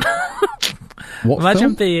 What Imagine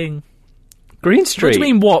film? being Green Street. What do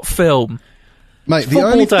you mean? What film? Mate, the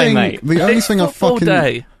Football only day, thing, mate. the only It's thing I football fucking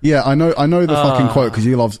day. yeah, I know the fucking quote because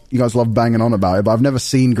you guys love banging on about it, but I've never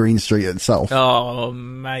seen Green Street itself. Oh,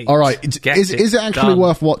 mate. All right, is it actually done.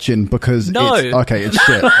 worth watching? Because No. it's shit. Okay,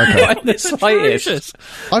 Not in the slightest. Atrocious.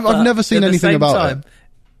 I've never seen At the anything same about time,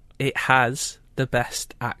 it. It has the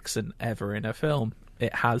best accent ever in a film.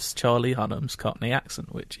 It has Charlie Hunnam's Cockney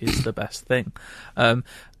accent, which is the best thing.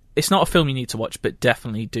 It's not a film you need to watch, but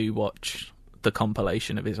definitely do watch the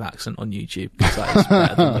compilation of his accent on YouTube, because that is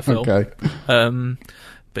better than the film. Okay.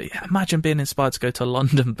 But yeah, imagine being inspired to go to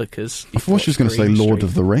London because I thought she was going to say Lord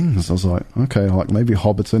of the Rings. I was like, okay, like maybe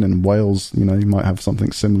Hobbiton in Wales. You know, you might have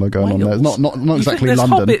something similar going on there. Wales? Not exactly There's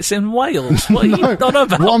London. hobbits in Wales. What are you on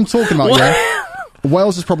about? What I'm talking about, yeah.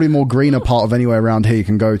 Wales is probably more greener part of anywhere around here you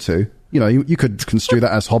can go to. You know, you could construe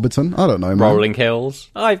that as Hobbiton. I don't know, man. Rolling Hills.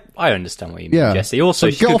 I understand what you mean, Yeah. Jesse. Also,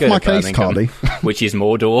 So she get could off go my to case, Birmingham, Cardi. which is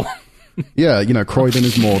Mordor. Yeah, you know, Croydon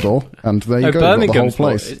is Mordor, and there you go. You've got the whole Birmingham's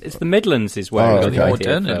place. It's the Midlands is where Oh, we got okay. the More idea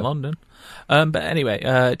done for- in London. But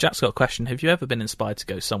anyway, Jack's got a question. Have you ever been inspired to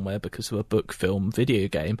go somewhere because of a book, film, video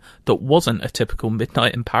game that wasn't a typical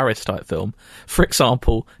Midnight in Paris type film? For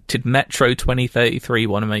example, did Metro 2033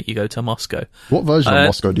 want to make you go to Moscow? What version of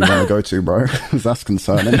Moscow do you want to go to, bro? 'Cause that's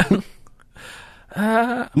concerning.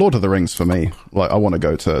 Lord of the Rings for me. Like, I want to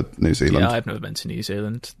go to New Zealand. Yeah, I've never been to New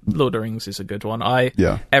Zealand. Lord of the Rings is a good one.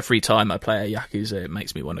 Every time I play a Yakuza, it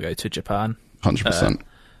makes me want to go to Japan. 100%.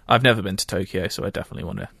 I've never been to Tokyo, so I definitely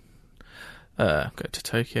want to go to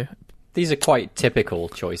Tokyo. These are quite typical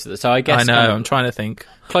choices. So I guess I know, kind of I'm trying to think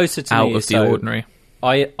closer to out me. of the ordinary.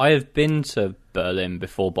 I have been to Berlin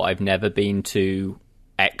before, but I've never been to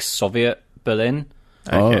ex-Soviet Berlin.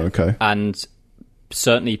 Oh, okay. And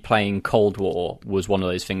certainly playing Cold War was one of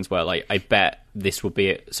those things where, like, I bet this would be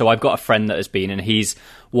it. So I've got a friend that has been, and he's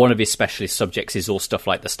one of his specialist subjects is all stuff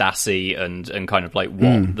like the Stasi and kind of like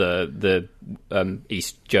what the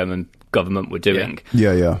East German government were doing.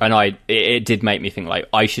 Yeah. And it did make me think, like,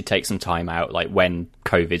 I should take some time out, like, when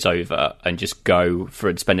COVID's over, and just go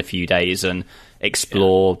and spend a few days and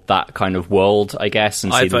explore that kind of world, I guess,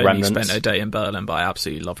 and see I've the only remnants. spent a day in Berlin, but I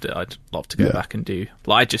absolutely loved it. I'd love to go back and do.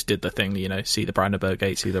 Like, I just did the thing, you know, see the Brandenburg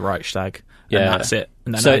Gate, see the Reichstag, and that's it.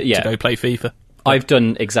 And then to go play FIFA. I've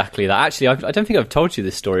done exactly that. Actually, I don't think I've told you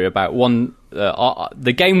this story about one.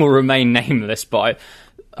 The game will remain nameless, but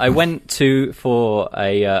I went for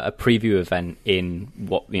a preview event in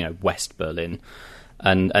West Berlin,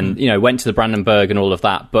 and went to the Brandenburg and all of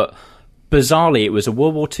that. But bizarrely, it was a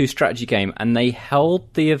World War II strategy game, and they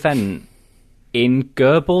held the event in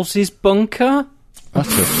Goebbels' bunker.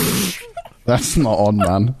 That's not on,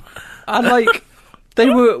 man. And like they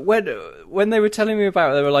were when they were telling me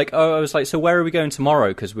about it, they were like, "Oh," I was like, "So where are we going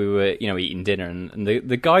tomorrow?" Because we were eating dinner, and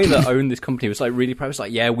the guy that owned this company was like really proud. He was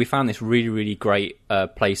like, "Yeah, we found this really really great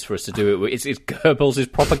place for us to do it. It's Goebbels'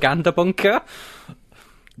 propaganda bunker."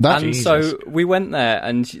 So we went there,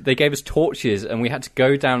 and they gave us torches, and we had to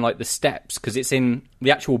go down like the steps because it's in the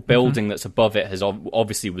actual building that's above it has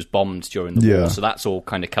obviously was bombed during the war, so that's all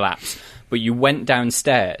kind of collapsed. But you went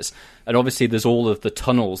downstairs, and obviously there's all of the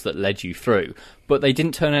tunnels that led you through, but they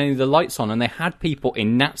didn't turn any of the lights on, and they had people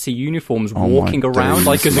in Nazi uniforms walking around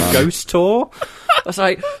like as a ghost tour. I was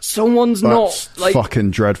like, someone's That's not like fucking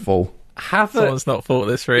dreadful. Someone's not thought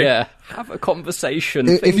this through. Yeah, have a conversation.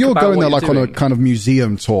 If you're going there like on a doing. kind of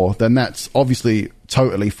museum tour, then that's obviously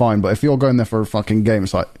totally fine. But if you're going there for a fucking game,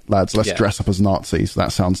 it's like, lads, let's dress up as Nazis.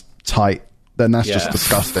 That sounds tight. Then that's just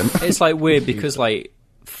disgusting. It's like weird because like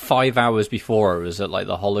 5 hours before I was at like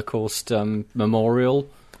the Holocaust memorial,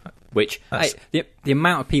 which the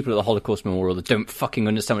amount of people at the Holocaust memorial that don't fucking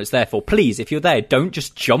understand what it's there for. Please, if you're there, don't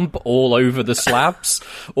just jump all over the slabs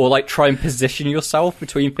or like try and position yourself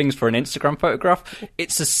between things for an Instagram photograph.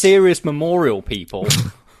 It's a serious memorial, people.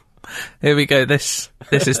 Here we go. This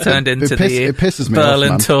has turned into it pisses me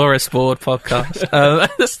Berlin off, man. Tourist Board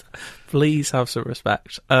podcast. Please have some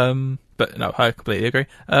respect. But no, I completely agree.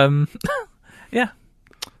 Yeah,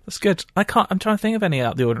 that's good. I'm trying to think of any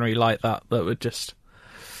out of the ordinary like that would just.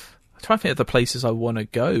 I'm trying to think of the places I want to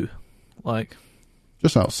go. Like,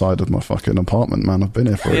 Just outside of my fucking apartment, man. I've been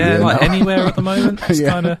here for a year like now. anywhere at the moment. It's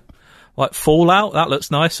kind of like Fallout. That looks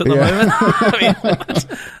nice at the moment.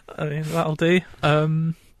 I mean, that'll do.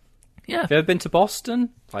 Yeah. Have you ever been to Boston?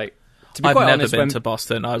 Like, to be I've quite never honest, been to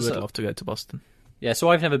Boston. I would love to go to Boston. Yeah, so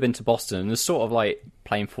I've never been to Boston. And it's sort of like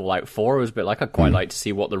playing Fallout 4. It was a bit like I'd quite like to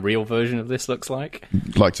see what the real version of this looks like.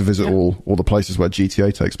 Like to visit all the places where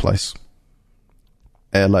GTA takes place.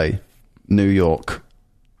 LA. New York,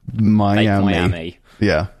 Miami.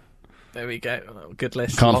 Yeah. There we go. Good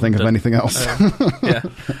list. Can't think of anything else.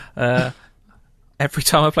 Every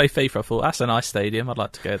time I play FIFA, I thought, that's a nice stadium. I'd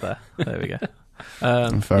like to go there. There we go.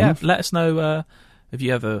 Fair enough. Let us know have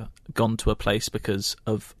you ever gone to a place because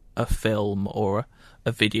of a film or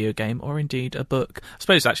a video game or indeed a book. I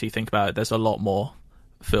suppose actually think about it, there's a lot more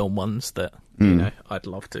film ones that you know I'd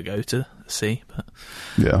love to go to see, but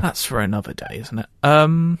that's for another day, isn't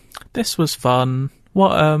it? This was fun.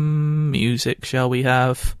 What music shall we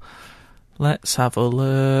have? Let's have a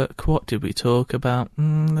look. What did we talk about?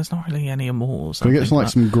 There's not really any Immortals. Can we get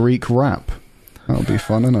some Greek rap? That'll be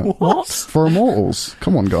fun, isn't it? What? For Immortals.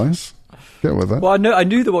 Come on, guys. Get with it. Well, I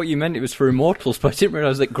knew that what you meant it was for Immortals, but I didn't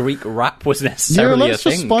realise that Greek rap was necessarily let's a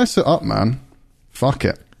thing. just spice it up, man. Fuck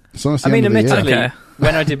it. I mean, admittedly, Okay.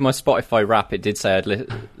 when I did my Spotify rap, it did say I'd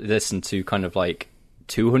listen to kind of like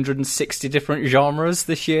 260 different genres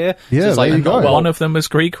this year. Yeah, so it's there you go. One of them was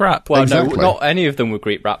Greek rap. Well, Exactly. no, not any of them were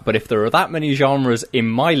Greek rap, but if there are that many genres in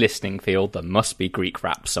my listening field, there must be Greek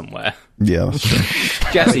rap somewhere. Yeah, that's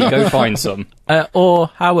true. Jesse, go find some. Or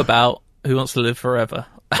how about Who Wants to Live Forever?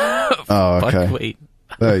 Oh, okay. By Queen.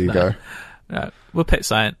 There you go. No, we'll pick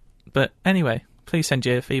something. But anyway, please send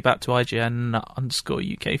your feedback to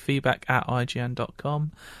IGN_UK feedback at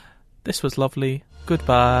IGN.com. This was lovely.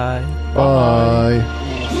 Goodbye. Bye.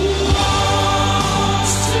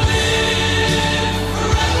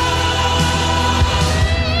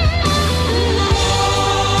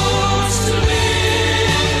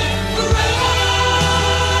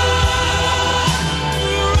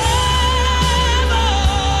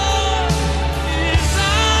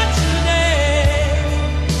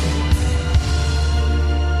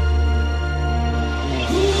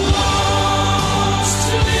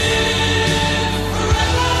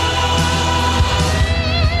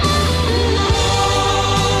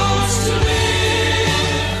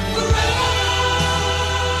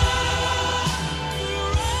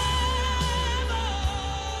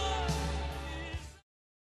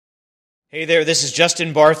 Hey there, this is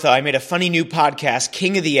Justin Bartha. I made a funny new podcast,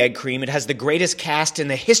 King of the Egg Cream. It has the greatest cast in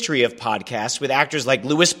the history of podcasts with actors like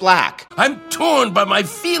Louis Black, I'm torn by my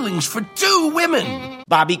feelings for two women.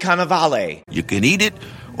 Bobby Cannavale, You can eat it,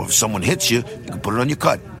 or if someone hits you, you can put it on your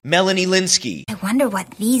cut. Melanie Linsky, I wonder what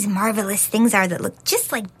these marvelous things are that look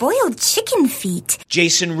just like boiled chicken feet.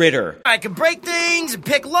 Jason Ritter, I can break things and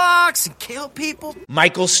pick locks and kill people.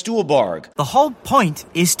 Michael Stuhlbarg, The whole point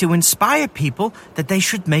is to inspire people that they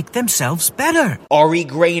should make themselves better. Ari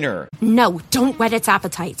Grainer, No, don't whet its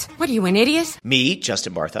appetite. What are you, an idiot? me,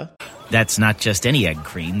 Justin Bartha, That's not just any egg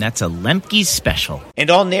cream, that's a Lemke's special. and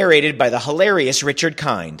all narrated by the hilarious Richard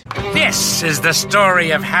Kind. This is the story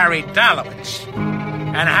of Harry Dalowitz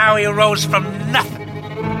and how he rose from nothing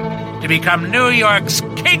to become New York's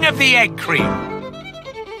King of the Egg Cream.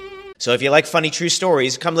 So if you like funny true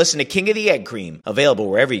stories, come listen to King of the Egg Cream, available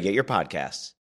wherever you get your podcasts.